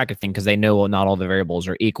wants to track a thing, because they know not all the variables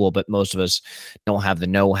are equal, but most of us don't have the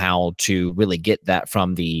know-how to really get that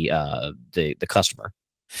from the customer.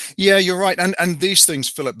 Yeah, you're right. And these things,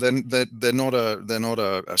 Philip, they're not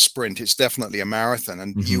a sprint. It's definitely a marathon.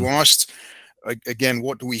 And you asked again,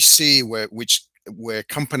 what do we see where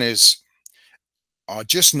companies are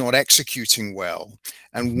just not executing well?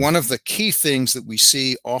 And one of the key things that we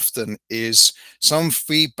see often is some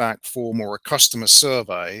feedback form or a customer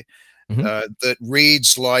survey that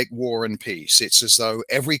reads like War and Peace. It's as though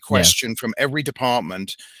every question from every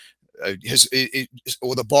department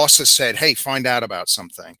or the boss has said, hey, find out about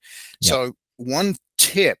something. So one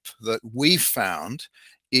tip that we've found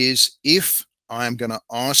is, if I'm going to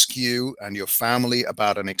ask you and your family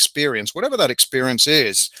about an experience, whatever that experience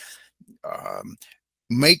is,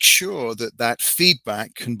 make sure that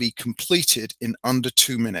feedback can be completed in under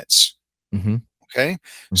 2 minutes. Okay.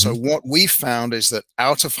 So what we found is that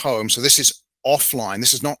out of home, so this is offline,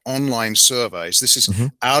 this is not online surveys, this is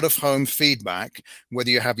out of home feedback,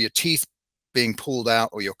 whether you have your teeth being pulled out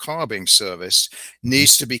or your car being serviced,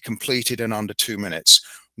 needs to be completed in under 2 minutes.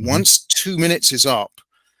 Once 2 minutes is up,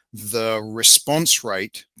 the response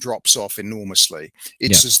rate drops off enormously.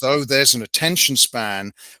 It's as though there's an attention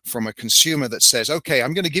span from a consumer that says, okay,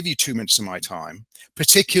 I'm going to give you 2 minutes of my time,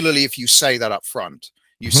 particularly if you say that up front.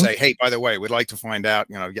 You say, hey, by the way, we'd like to find out,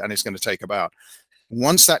 and it's going to take about.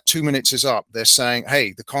 Once that 2 minutes is up, they're saying,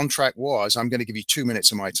 hey, the contract was, I'm going to give you 2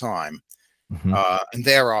 minutes of my time. And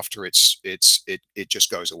thereafter, it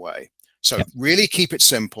just goes away. So really keep it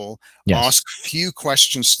simple. Ask few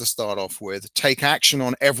questions to start off with, take action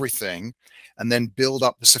on everything, and then build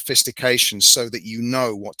up the sophistication so that you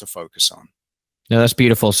know what to focus on. No, that's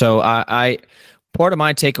beautiful. So part of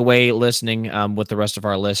my takeaway listening with the rest of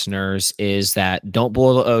our listeners is that don't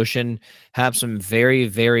boil the ocean. Have some very,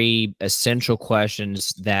 very essential questions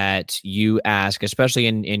that you ask, especially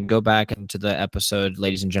in go back into the episode,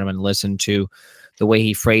 ladies and gentlemen, listen to the way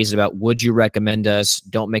he phrased about, would you recommend us?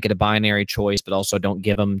 Don't make it a binary choice, but also don't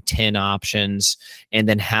give them 10 options, and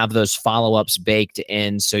then have those follow-ups baked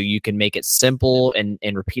in so you can make it simple and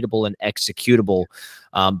repeatable and executable,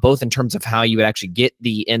 both in terms of how you would actually get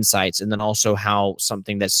the insights, and then also how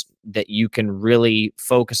something that you can really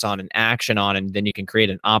focus on and action on, and then you can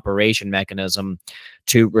create an operation mechanism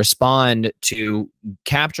to respond to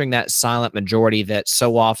capturing that silent majority that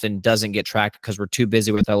so often doesn't get tracked because we're too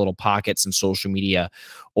busy with our little pockets and social media,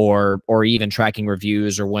 or even tracking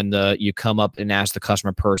reviews, or when you come up and ask the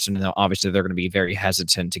customer person, and obviously they're going to be very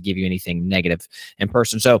hesitant to give you anything negative in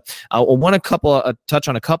person. So I want to touch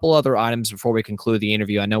on a couple other items before we conclude the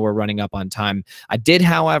interview. I know we're running up on time. I did,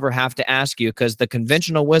 however, have to ask you, because the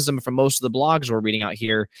conventional wisdom from most of the blogs we're reading out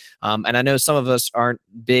here, and I know some of us aren't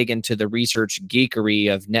big into the research geekery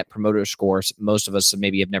of Net Promoter Scores. Most of us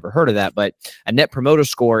maybe have never heard of that, but a Net Promoter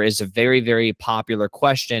Score is a very, very popular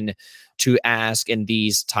question to ask in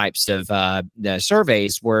these types of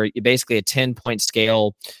surveys, where you basically a 10-point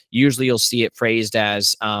scale. Usually you'll see it phrased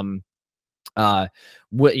as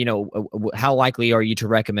how likely are you to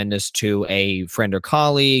recommend us to a friend or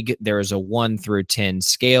colleague? There's a 1 through 10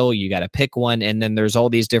 scale. You got to pick one. And then there's all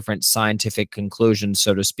these different scientific conclusions,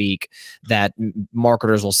 so to speak, that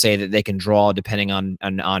marketers will say that they can draw depending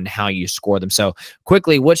on how you score them. So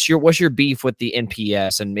quickly, what's your beef with the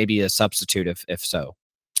NPS, and maybe a substitute if so?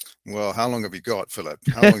 Well, how long have you got, Philip?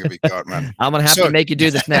 How long have you got, man? I'm going to have to make you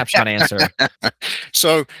do the snapshot answer.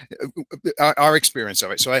 So our experience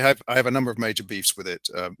of it. So I have a number of major beefs with it.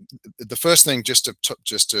 The first thing, just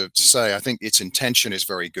to say, I think its intention is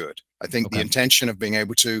very good. I think the intention of being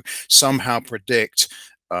able to somehow predict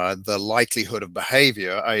the likelihood of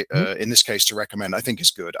behavior, in this case, to recommend, I think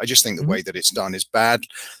is good. I just think the way that it's done is bad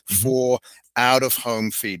for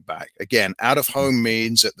out-of-home feedback. Again, out-of-home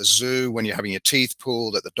means at the zoo, when you're having your teeth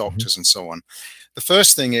pulled, at the doctors and so on. The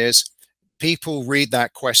first thing is, people read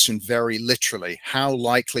that question very literally. How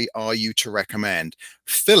likely are you to recommend?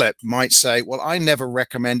 Philip might say, well, I never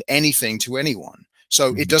recommend anything to anyone.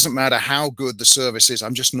 So it doesn't matter how good the service is,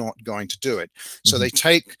 I'm just not going to do it. So they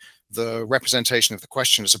take the representation of the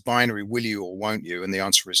question as a binary, will you or won't you? And the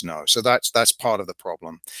answer is no. So that's part of the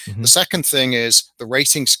problem. The second thing is the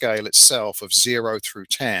rating scale itself of 0 through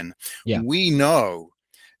 10. We know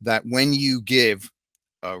that when you give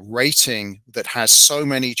a rating that has so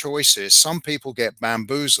many choices, some people get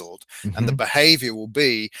bamboozled, and the behavior will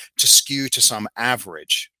be to skew to some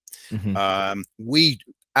average. We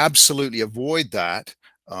absolutely avoid that.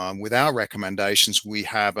 With our recommendations, we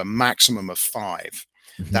have a maximum of 5.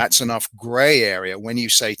 That's enough gray area. When you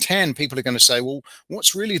say 10, people are going to say, well,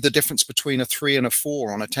 what's really the difference between a 3 and a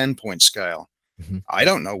 4 on a 10-point scale? I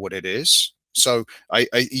don't know what it is. So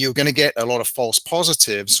you're going to get a lot of false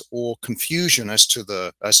positives or confusion as to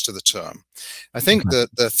the term. I think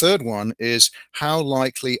the third one is, how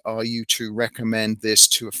likely are you to recommend this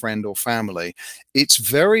to a friend or family? I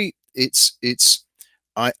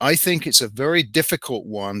think it's a very difficult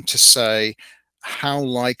one to say, how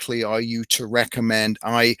likely are you to recommend?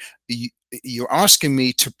 You're asking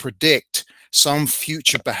me to predict some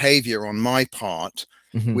future behavior on my part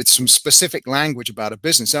with some specific language about a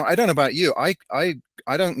business. Now, I don't know about you.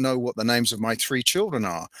 I don't know what the names of my 3 children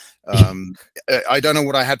are. I don't know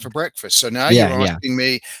what I had for breakfast. So now you're asking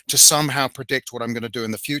me to somehow predict what I'm going to do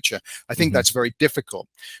in the future. I think that's very difficult.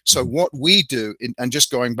 So what we do, and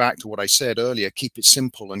just going back to what I said earlier, keep it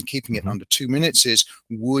simple and keeping it under 2 minutes, is,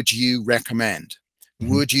 would you recommend?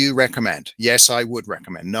 Would you recommend? Yes, I would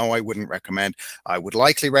recommend. No, I wouldn't recommend. I would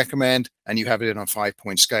likely recommend, and you have it on a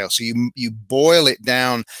 5-point scale. So you boil it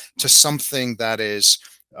down to something that is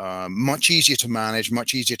much easier to manage,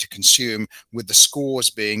 much easier to consume, with the scores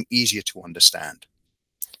being easier to understand.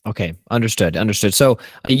 Okay, understood, understood. So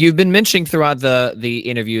you've been mentioning throughout the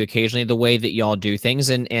interview occasionally the way that y'all do things,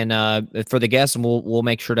 and for the guests, and we'll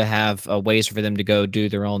make sure to have ways for them to go do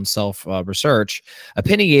their own self research.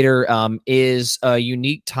 Opinionator is a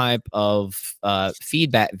unique type of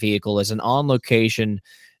feedback vehicle, as an on location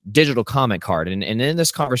digital comment card. And in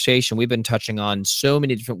this conversation, we've been touching on so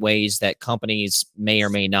many different ways that companies may or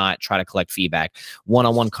may not try to collect feedback.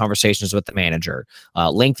 One-on-one conversations with the manager,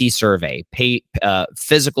 lengthy survey,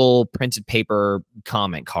 physical printed paper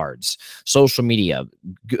comment cards, social media,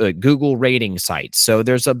 Google rating sites. So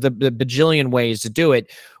there's the bajillion ways to do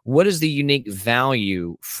it. What is the unique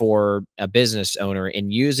value for a business owner in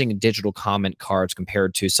using digital comment cards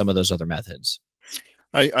compared to some of those other methods?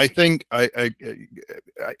 I think I'm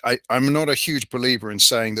not a huge believer in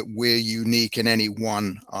saying that we're unique in any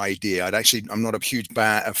one idea. I'm not a huge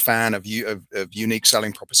fan of unique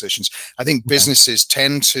selling propositions. I think businesses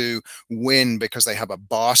tend to win because they have a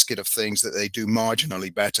basket of things that they do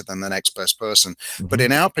marginally better than the next best person. But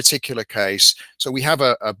in our particular case, so we have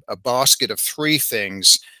a basket of 3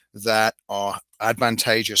 things that are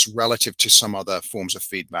advantageous relative to some other forms of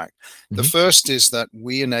feedback. The first is that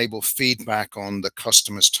we enable feedback on the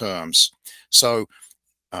customer's terms. So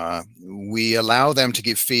we allow them to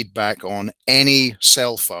give feedback on any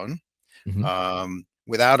cell phone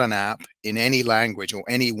without an app, in any language, or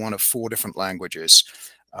any one of 4 different languages.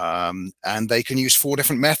 And they can use 4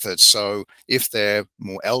 different methods. So if they're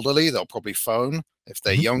more elderly, they'll probably phone. If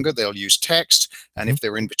they're younger, they'll use text. And if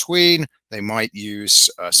they're in between, they might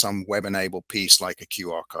use some web-enabled piece like a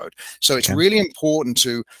QR code. So it's really important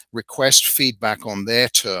to request feedback on their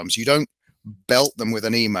terms. You don't belt them with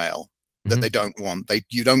an email that they don't want.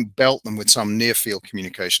 You don't belt them with some near-field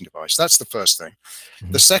communication device. That's the first thing.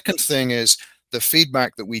 The second thing is the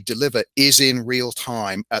feedback that we deliver is in real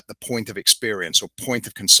time at the point of experience or point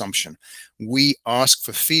of consumption. We ask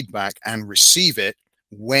for feedback and receive it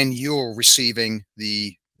when you're receiving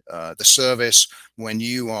the service, when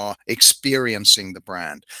you are experiencing the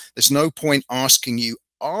brand. There's no point asking you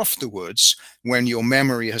afterwards when your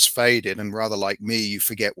memory has faded and, rather like me, you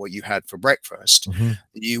forget what you had for breakfast.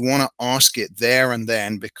 You want to ask it there and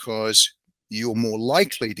then, because you're more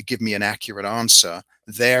likely to give me an accurate answer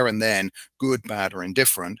there and then, good, bad, or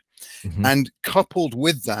indifferent. And coupled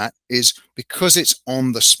with that is, because it's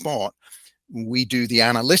on the spot, we do the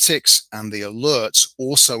analytics and the alerts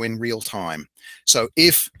also in real time. So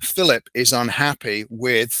if Philip is unhappy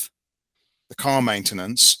with the car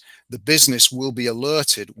maintenance, the business will be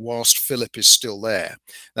alerted whilst Philip is still there.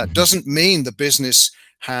 That doesn't mean the business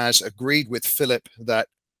has agreed with Philip that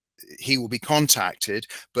he will be contacted,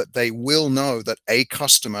 but they will know that a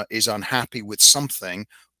customer is unhappy with something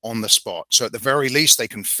on the spot. So at the very least, they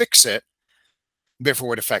can fix it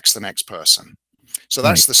before it affects the next person. So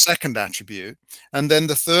that's the second attribute. And then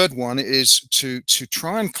the third one is to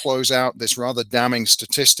try and close out this rather damning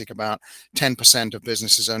statistic about 10% of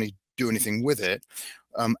businesses only do anything with it.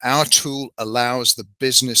 Our tool allows the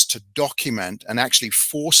business to document, and actually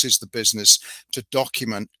forces the business to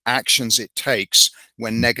document actions it takes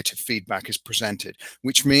when negative feedback is presented,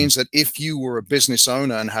 which means that if you were a business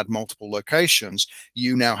owner and had multiple locations,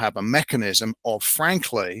 you now have a mechanism of,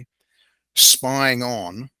 frankly, spying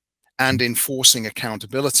on and enforcing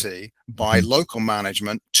accountability by local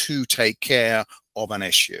management to take care of an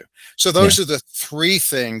issue. So those are the 3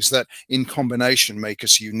 things that in combination make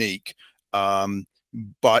us unique.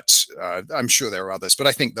 But I'm sure there are others, but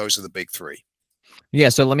I think those are the big 3. Yeah,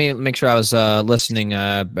 so let me make sure I was listening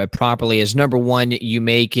properly. Is number 1, you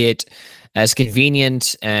make it as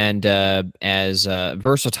convenient and as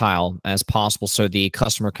versatile as possible, so the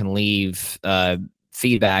customer can leave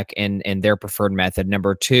feedback in their preferred method.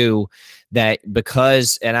 Number 2, that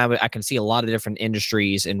because, and I can see a lot of different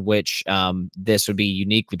industries in which this would be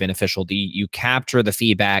uniquely beneficial. You capture the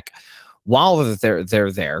feedback while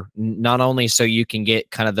they're there, not only so you can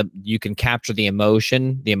get kind of you can capture the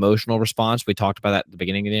emotional response. We talked about that at the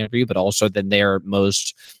beginning of the interview, but also then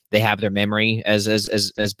they have their memory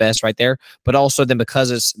as best right there. But also then, because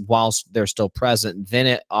it's whilst they're still present, then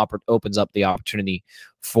it opens up the opportunity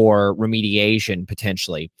for remediation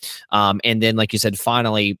potentially. And then, like you said,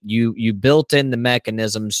 finally, you built in the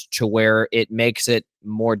mechanisms to where it makes it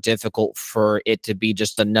more difficult for it to be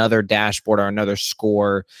just another dashboard or another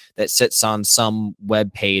score that sits on some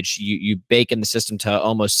web page. You bake in the system to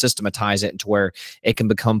almost systematize it into where it can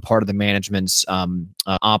become part of the management's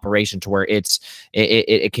operation, to where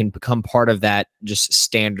it can become part of that just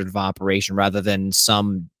standard of operation rather than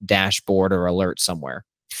some dashboard or alert somewhere.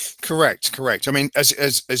 Correct. I mean,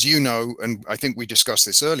 as you know, and I think we discussed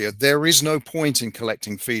this earlier, there is no point in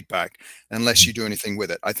collecting feedback unless you do anything with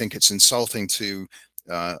it. I think it's insulting to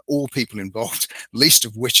all people involved, least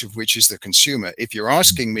of which is the consumer. If you're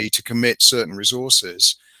asking me to commit certain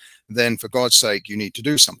resources, then for God's sake, you need to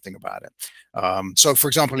do something about it. So, for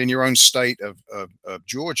example, in your own state of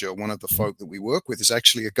Georgia, one of the folk that we work with is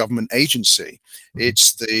actually a government agency.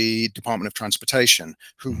 It's the Department of Transportation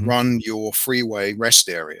who run your freeway rest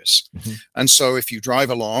areas. And so if you drive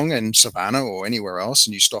along in Savannah or anywhere else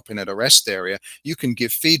and you stop in at a rest area, you can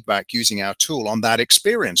give feedback using our tool on that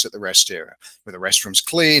experience at the rest area. Were the restrooms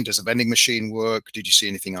clean? Does the vending machine work? Did you see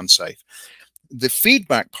anything unsafe? The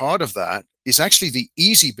feedback part of that is actually the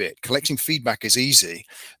easy bit. Collecting feedback is easy.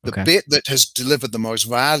 The bit that has delivered the most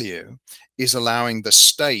value is allowing the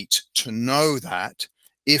state to know that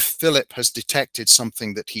if Philip has detected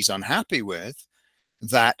something that he's unhappy with,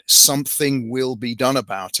 that something will be done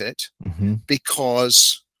about it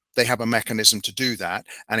because they have a mechanism to do that.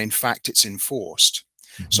 And in fact, it's enforced.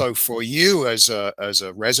 So for you as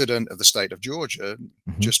a resident of the state of Georgia,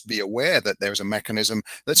 just be aware that there's a mechanism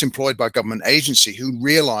that's employed by a government agency who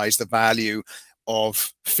realize the value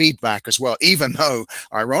of feedback as well, even though,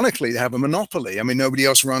 ironically, they have a monopoly. I mean, nobody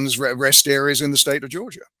else runs rest areas in the state of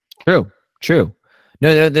Georgia. True.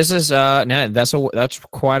 No, this is that's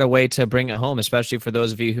quite a way to bring it home, especially for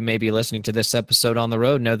those of you who may be listening to this episode on the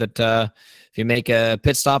road. Know that if you make a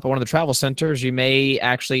pit stop at one of the travel centers, you may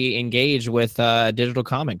actually engage with a digital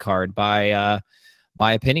comment card by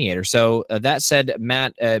Opinionator. So that said,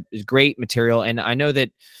 Matt, great material, and I know that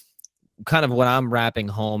kind of what I'm wrapping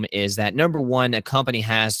home is that, number one, a company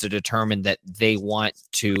has to determine that they want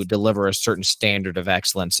to deliver a certain standard of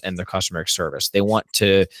excellence in their customer service. They want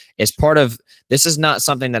to, as part of, this is not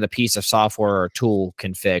something that a piece of software or tool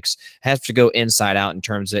can fix. It has to go inside out in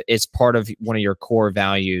terms of it's part of one of your core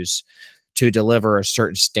values to deliver a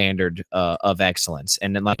certain standard of excellence.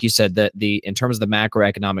 And then, like you said, in terms of the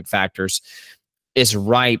macroeconomic factors, is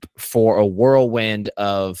ripe for a whirlwind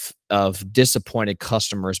of disappointed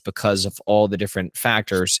customers because of all the different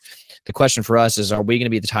factors. The question for us is, are we going to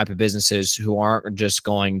be the type of businesses who aren't just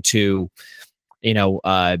going to,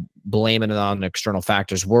 blame it on external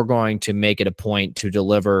factors? We're going to make it a point to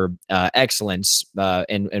deliver excellence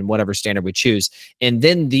in whatever standard we choose. And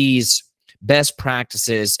then these best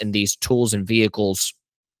practices and these tools and vehicles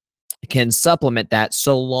can supplement that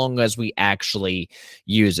so long as we actually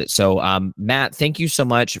use it. So, Matt, thank you so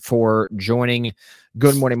much for joining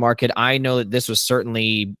Good Morning Market. I know that this was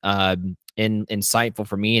certainly insightful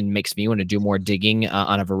for me and makes me want to do more digging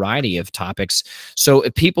on a variety of topics. So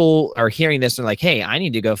if people are hearing this and like, hey, I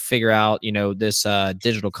need to go figure out, this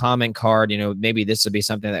digital comment card, maybe this would be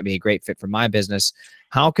something that'd be a great fit for my business.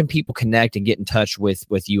 How can people connect and get in touch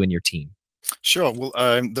with you and your team? Sure. Well,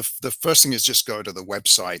 the first thing is just go to the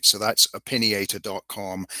website. So that's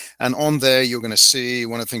opinionator.com. And on there, you're going to see,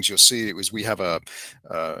 one of the things you'll see is we have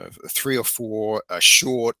 3 or 4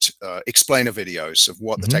 short explainer videos of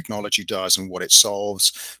what the technology does and what it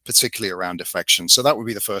solves, particularly around defection. So that would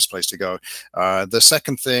be the first place to go. The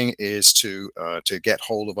second thing is to get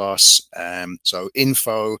hold of us. So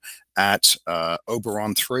info at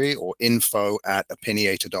Oberon3 or info at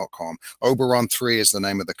opinionator.com. Oberon3 is the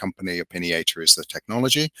name of the company. Opinionator is the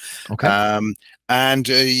technology. Okay. And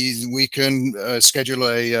we can schedule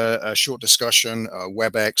a short discussion,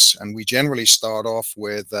 WebEx, and we generally start off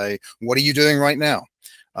with what are you doing right now?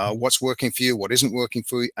 What's working for you? What isn't working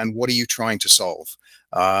for you? And what are you trying to solve?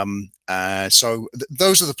 So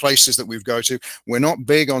those are the places that we go to. We're not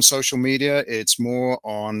big on social media. It's more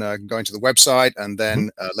on going to the website and then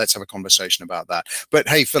let's have a conversation about that. But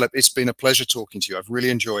hey, Philip, it's been a pleasure talking to you. I've really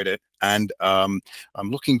enjoyed it. And I'm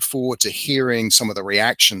looking forward to hearing some of the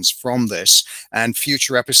reactions from this and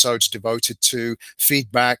future episodes devoted to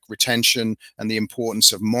feedback, retention, and the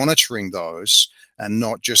importance of monitoring those and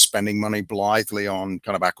not just spending money blithely on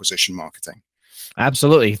kind of acquisition marketing.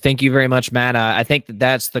 Absolutely. Thank you very much, Matt. I think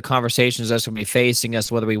that's the conversations that's going to be facing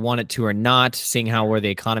us, whether we want it to or not, seeing where the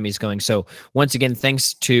economy is going. So once again,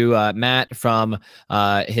 thanks to Matt from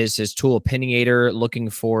his tool Opinionator. Looking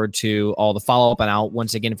forward to all the follow-up. And I'll,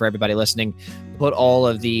 once again, for everybody listening, put all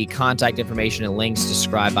of the contact information and links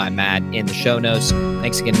described by Matt in the show notes.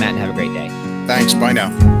 Thanks again, Matt, and have a great day. Thanks. Bye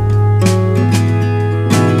now.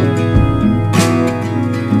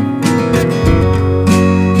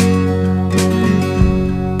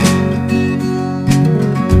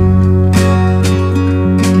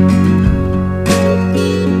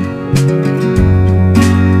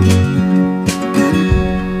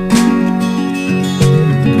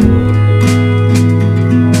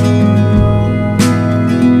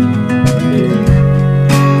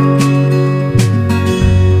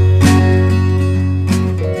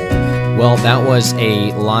 Well, that was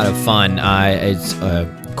a lot of fun. It's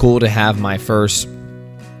cool to have my first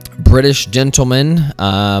British gentleman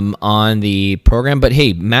on the program. But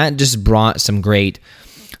hey, Matt just brought some great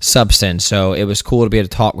substance, so it was cool to be able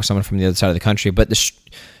to talk with someone from the other side of the country. But the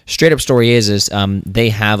straight up story is they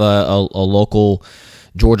have a local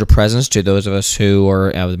Georgia presence to those of us who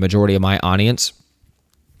are the majority of my audience,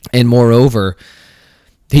 and moreover,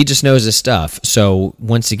 he just knows his stuff. So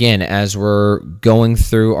once again, as we're going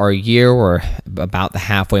through our year, we're about the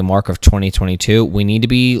halfway mark of 2022, we need to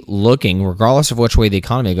be looking, regardless of which way the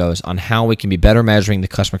economy goes, on how we can be better measuring the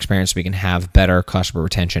customer experience so we can have better customer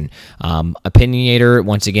retention. Opinionator,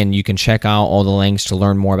 once again, you can check out all the links to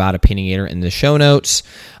learn more about Opinionator in the show notes.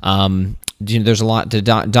 There's a lot to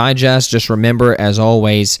digest. Just remember, as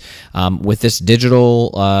always, with this digital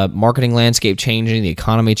marketing landscape changing, the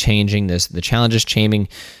economy changing, the challenges changing,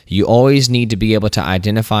 you always need to be able to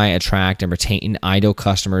identify, attract, and retain ideal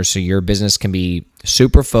customers so your business can be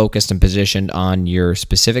super focused and positioned on your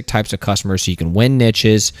specific types of customers so you can win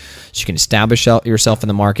niches, so you can establish yourself in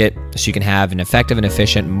the market, so you can have an effective and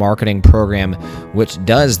efficient marketing program which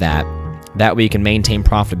does that. That way you can maintain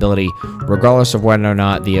profitability regardless of whether or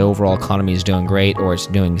not the overall economy is doing great or it's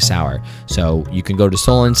doing sour. So you can go to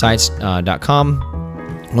soulinsights.com.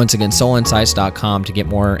 Once again, soulinsights.com to get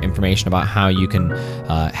more information about how you can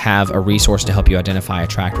have a resource to help you identify,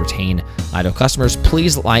 attract, retain ideal customers.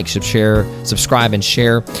 Please like, subscribe, and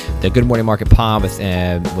share the Good Morning Market Pod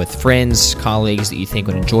with friends, colleagues that you think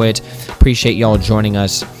would enjoy it. Appreciate y'all joining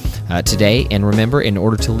us today. And remember, in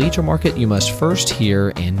order to lead your market, you must first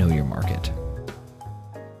hear and know your market.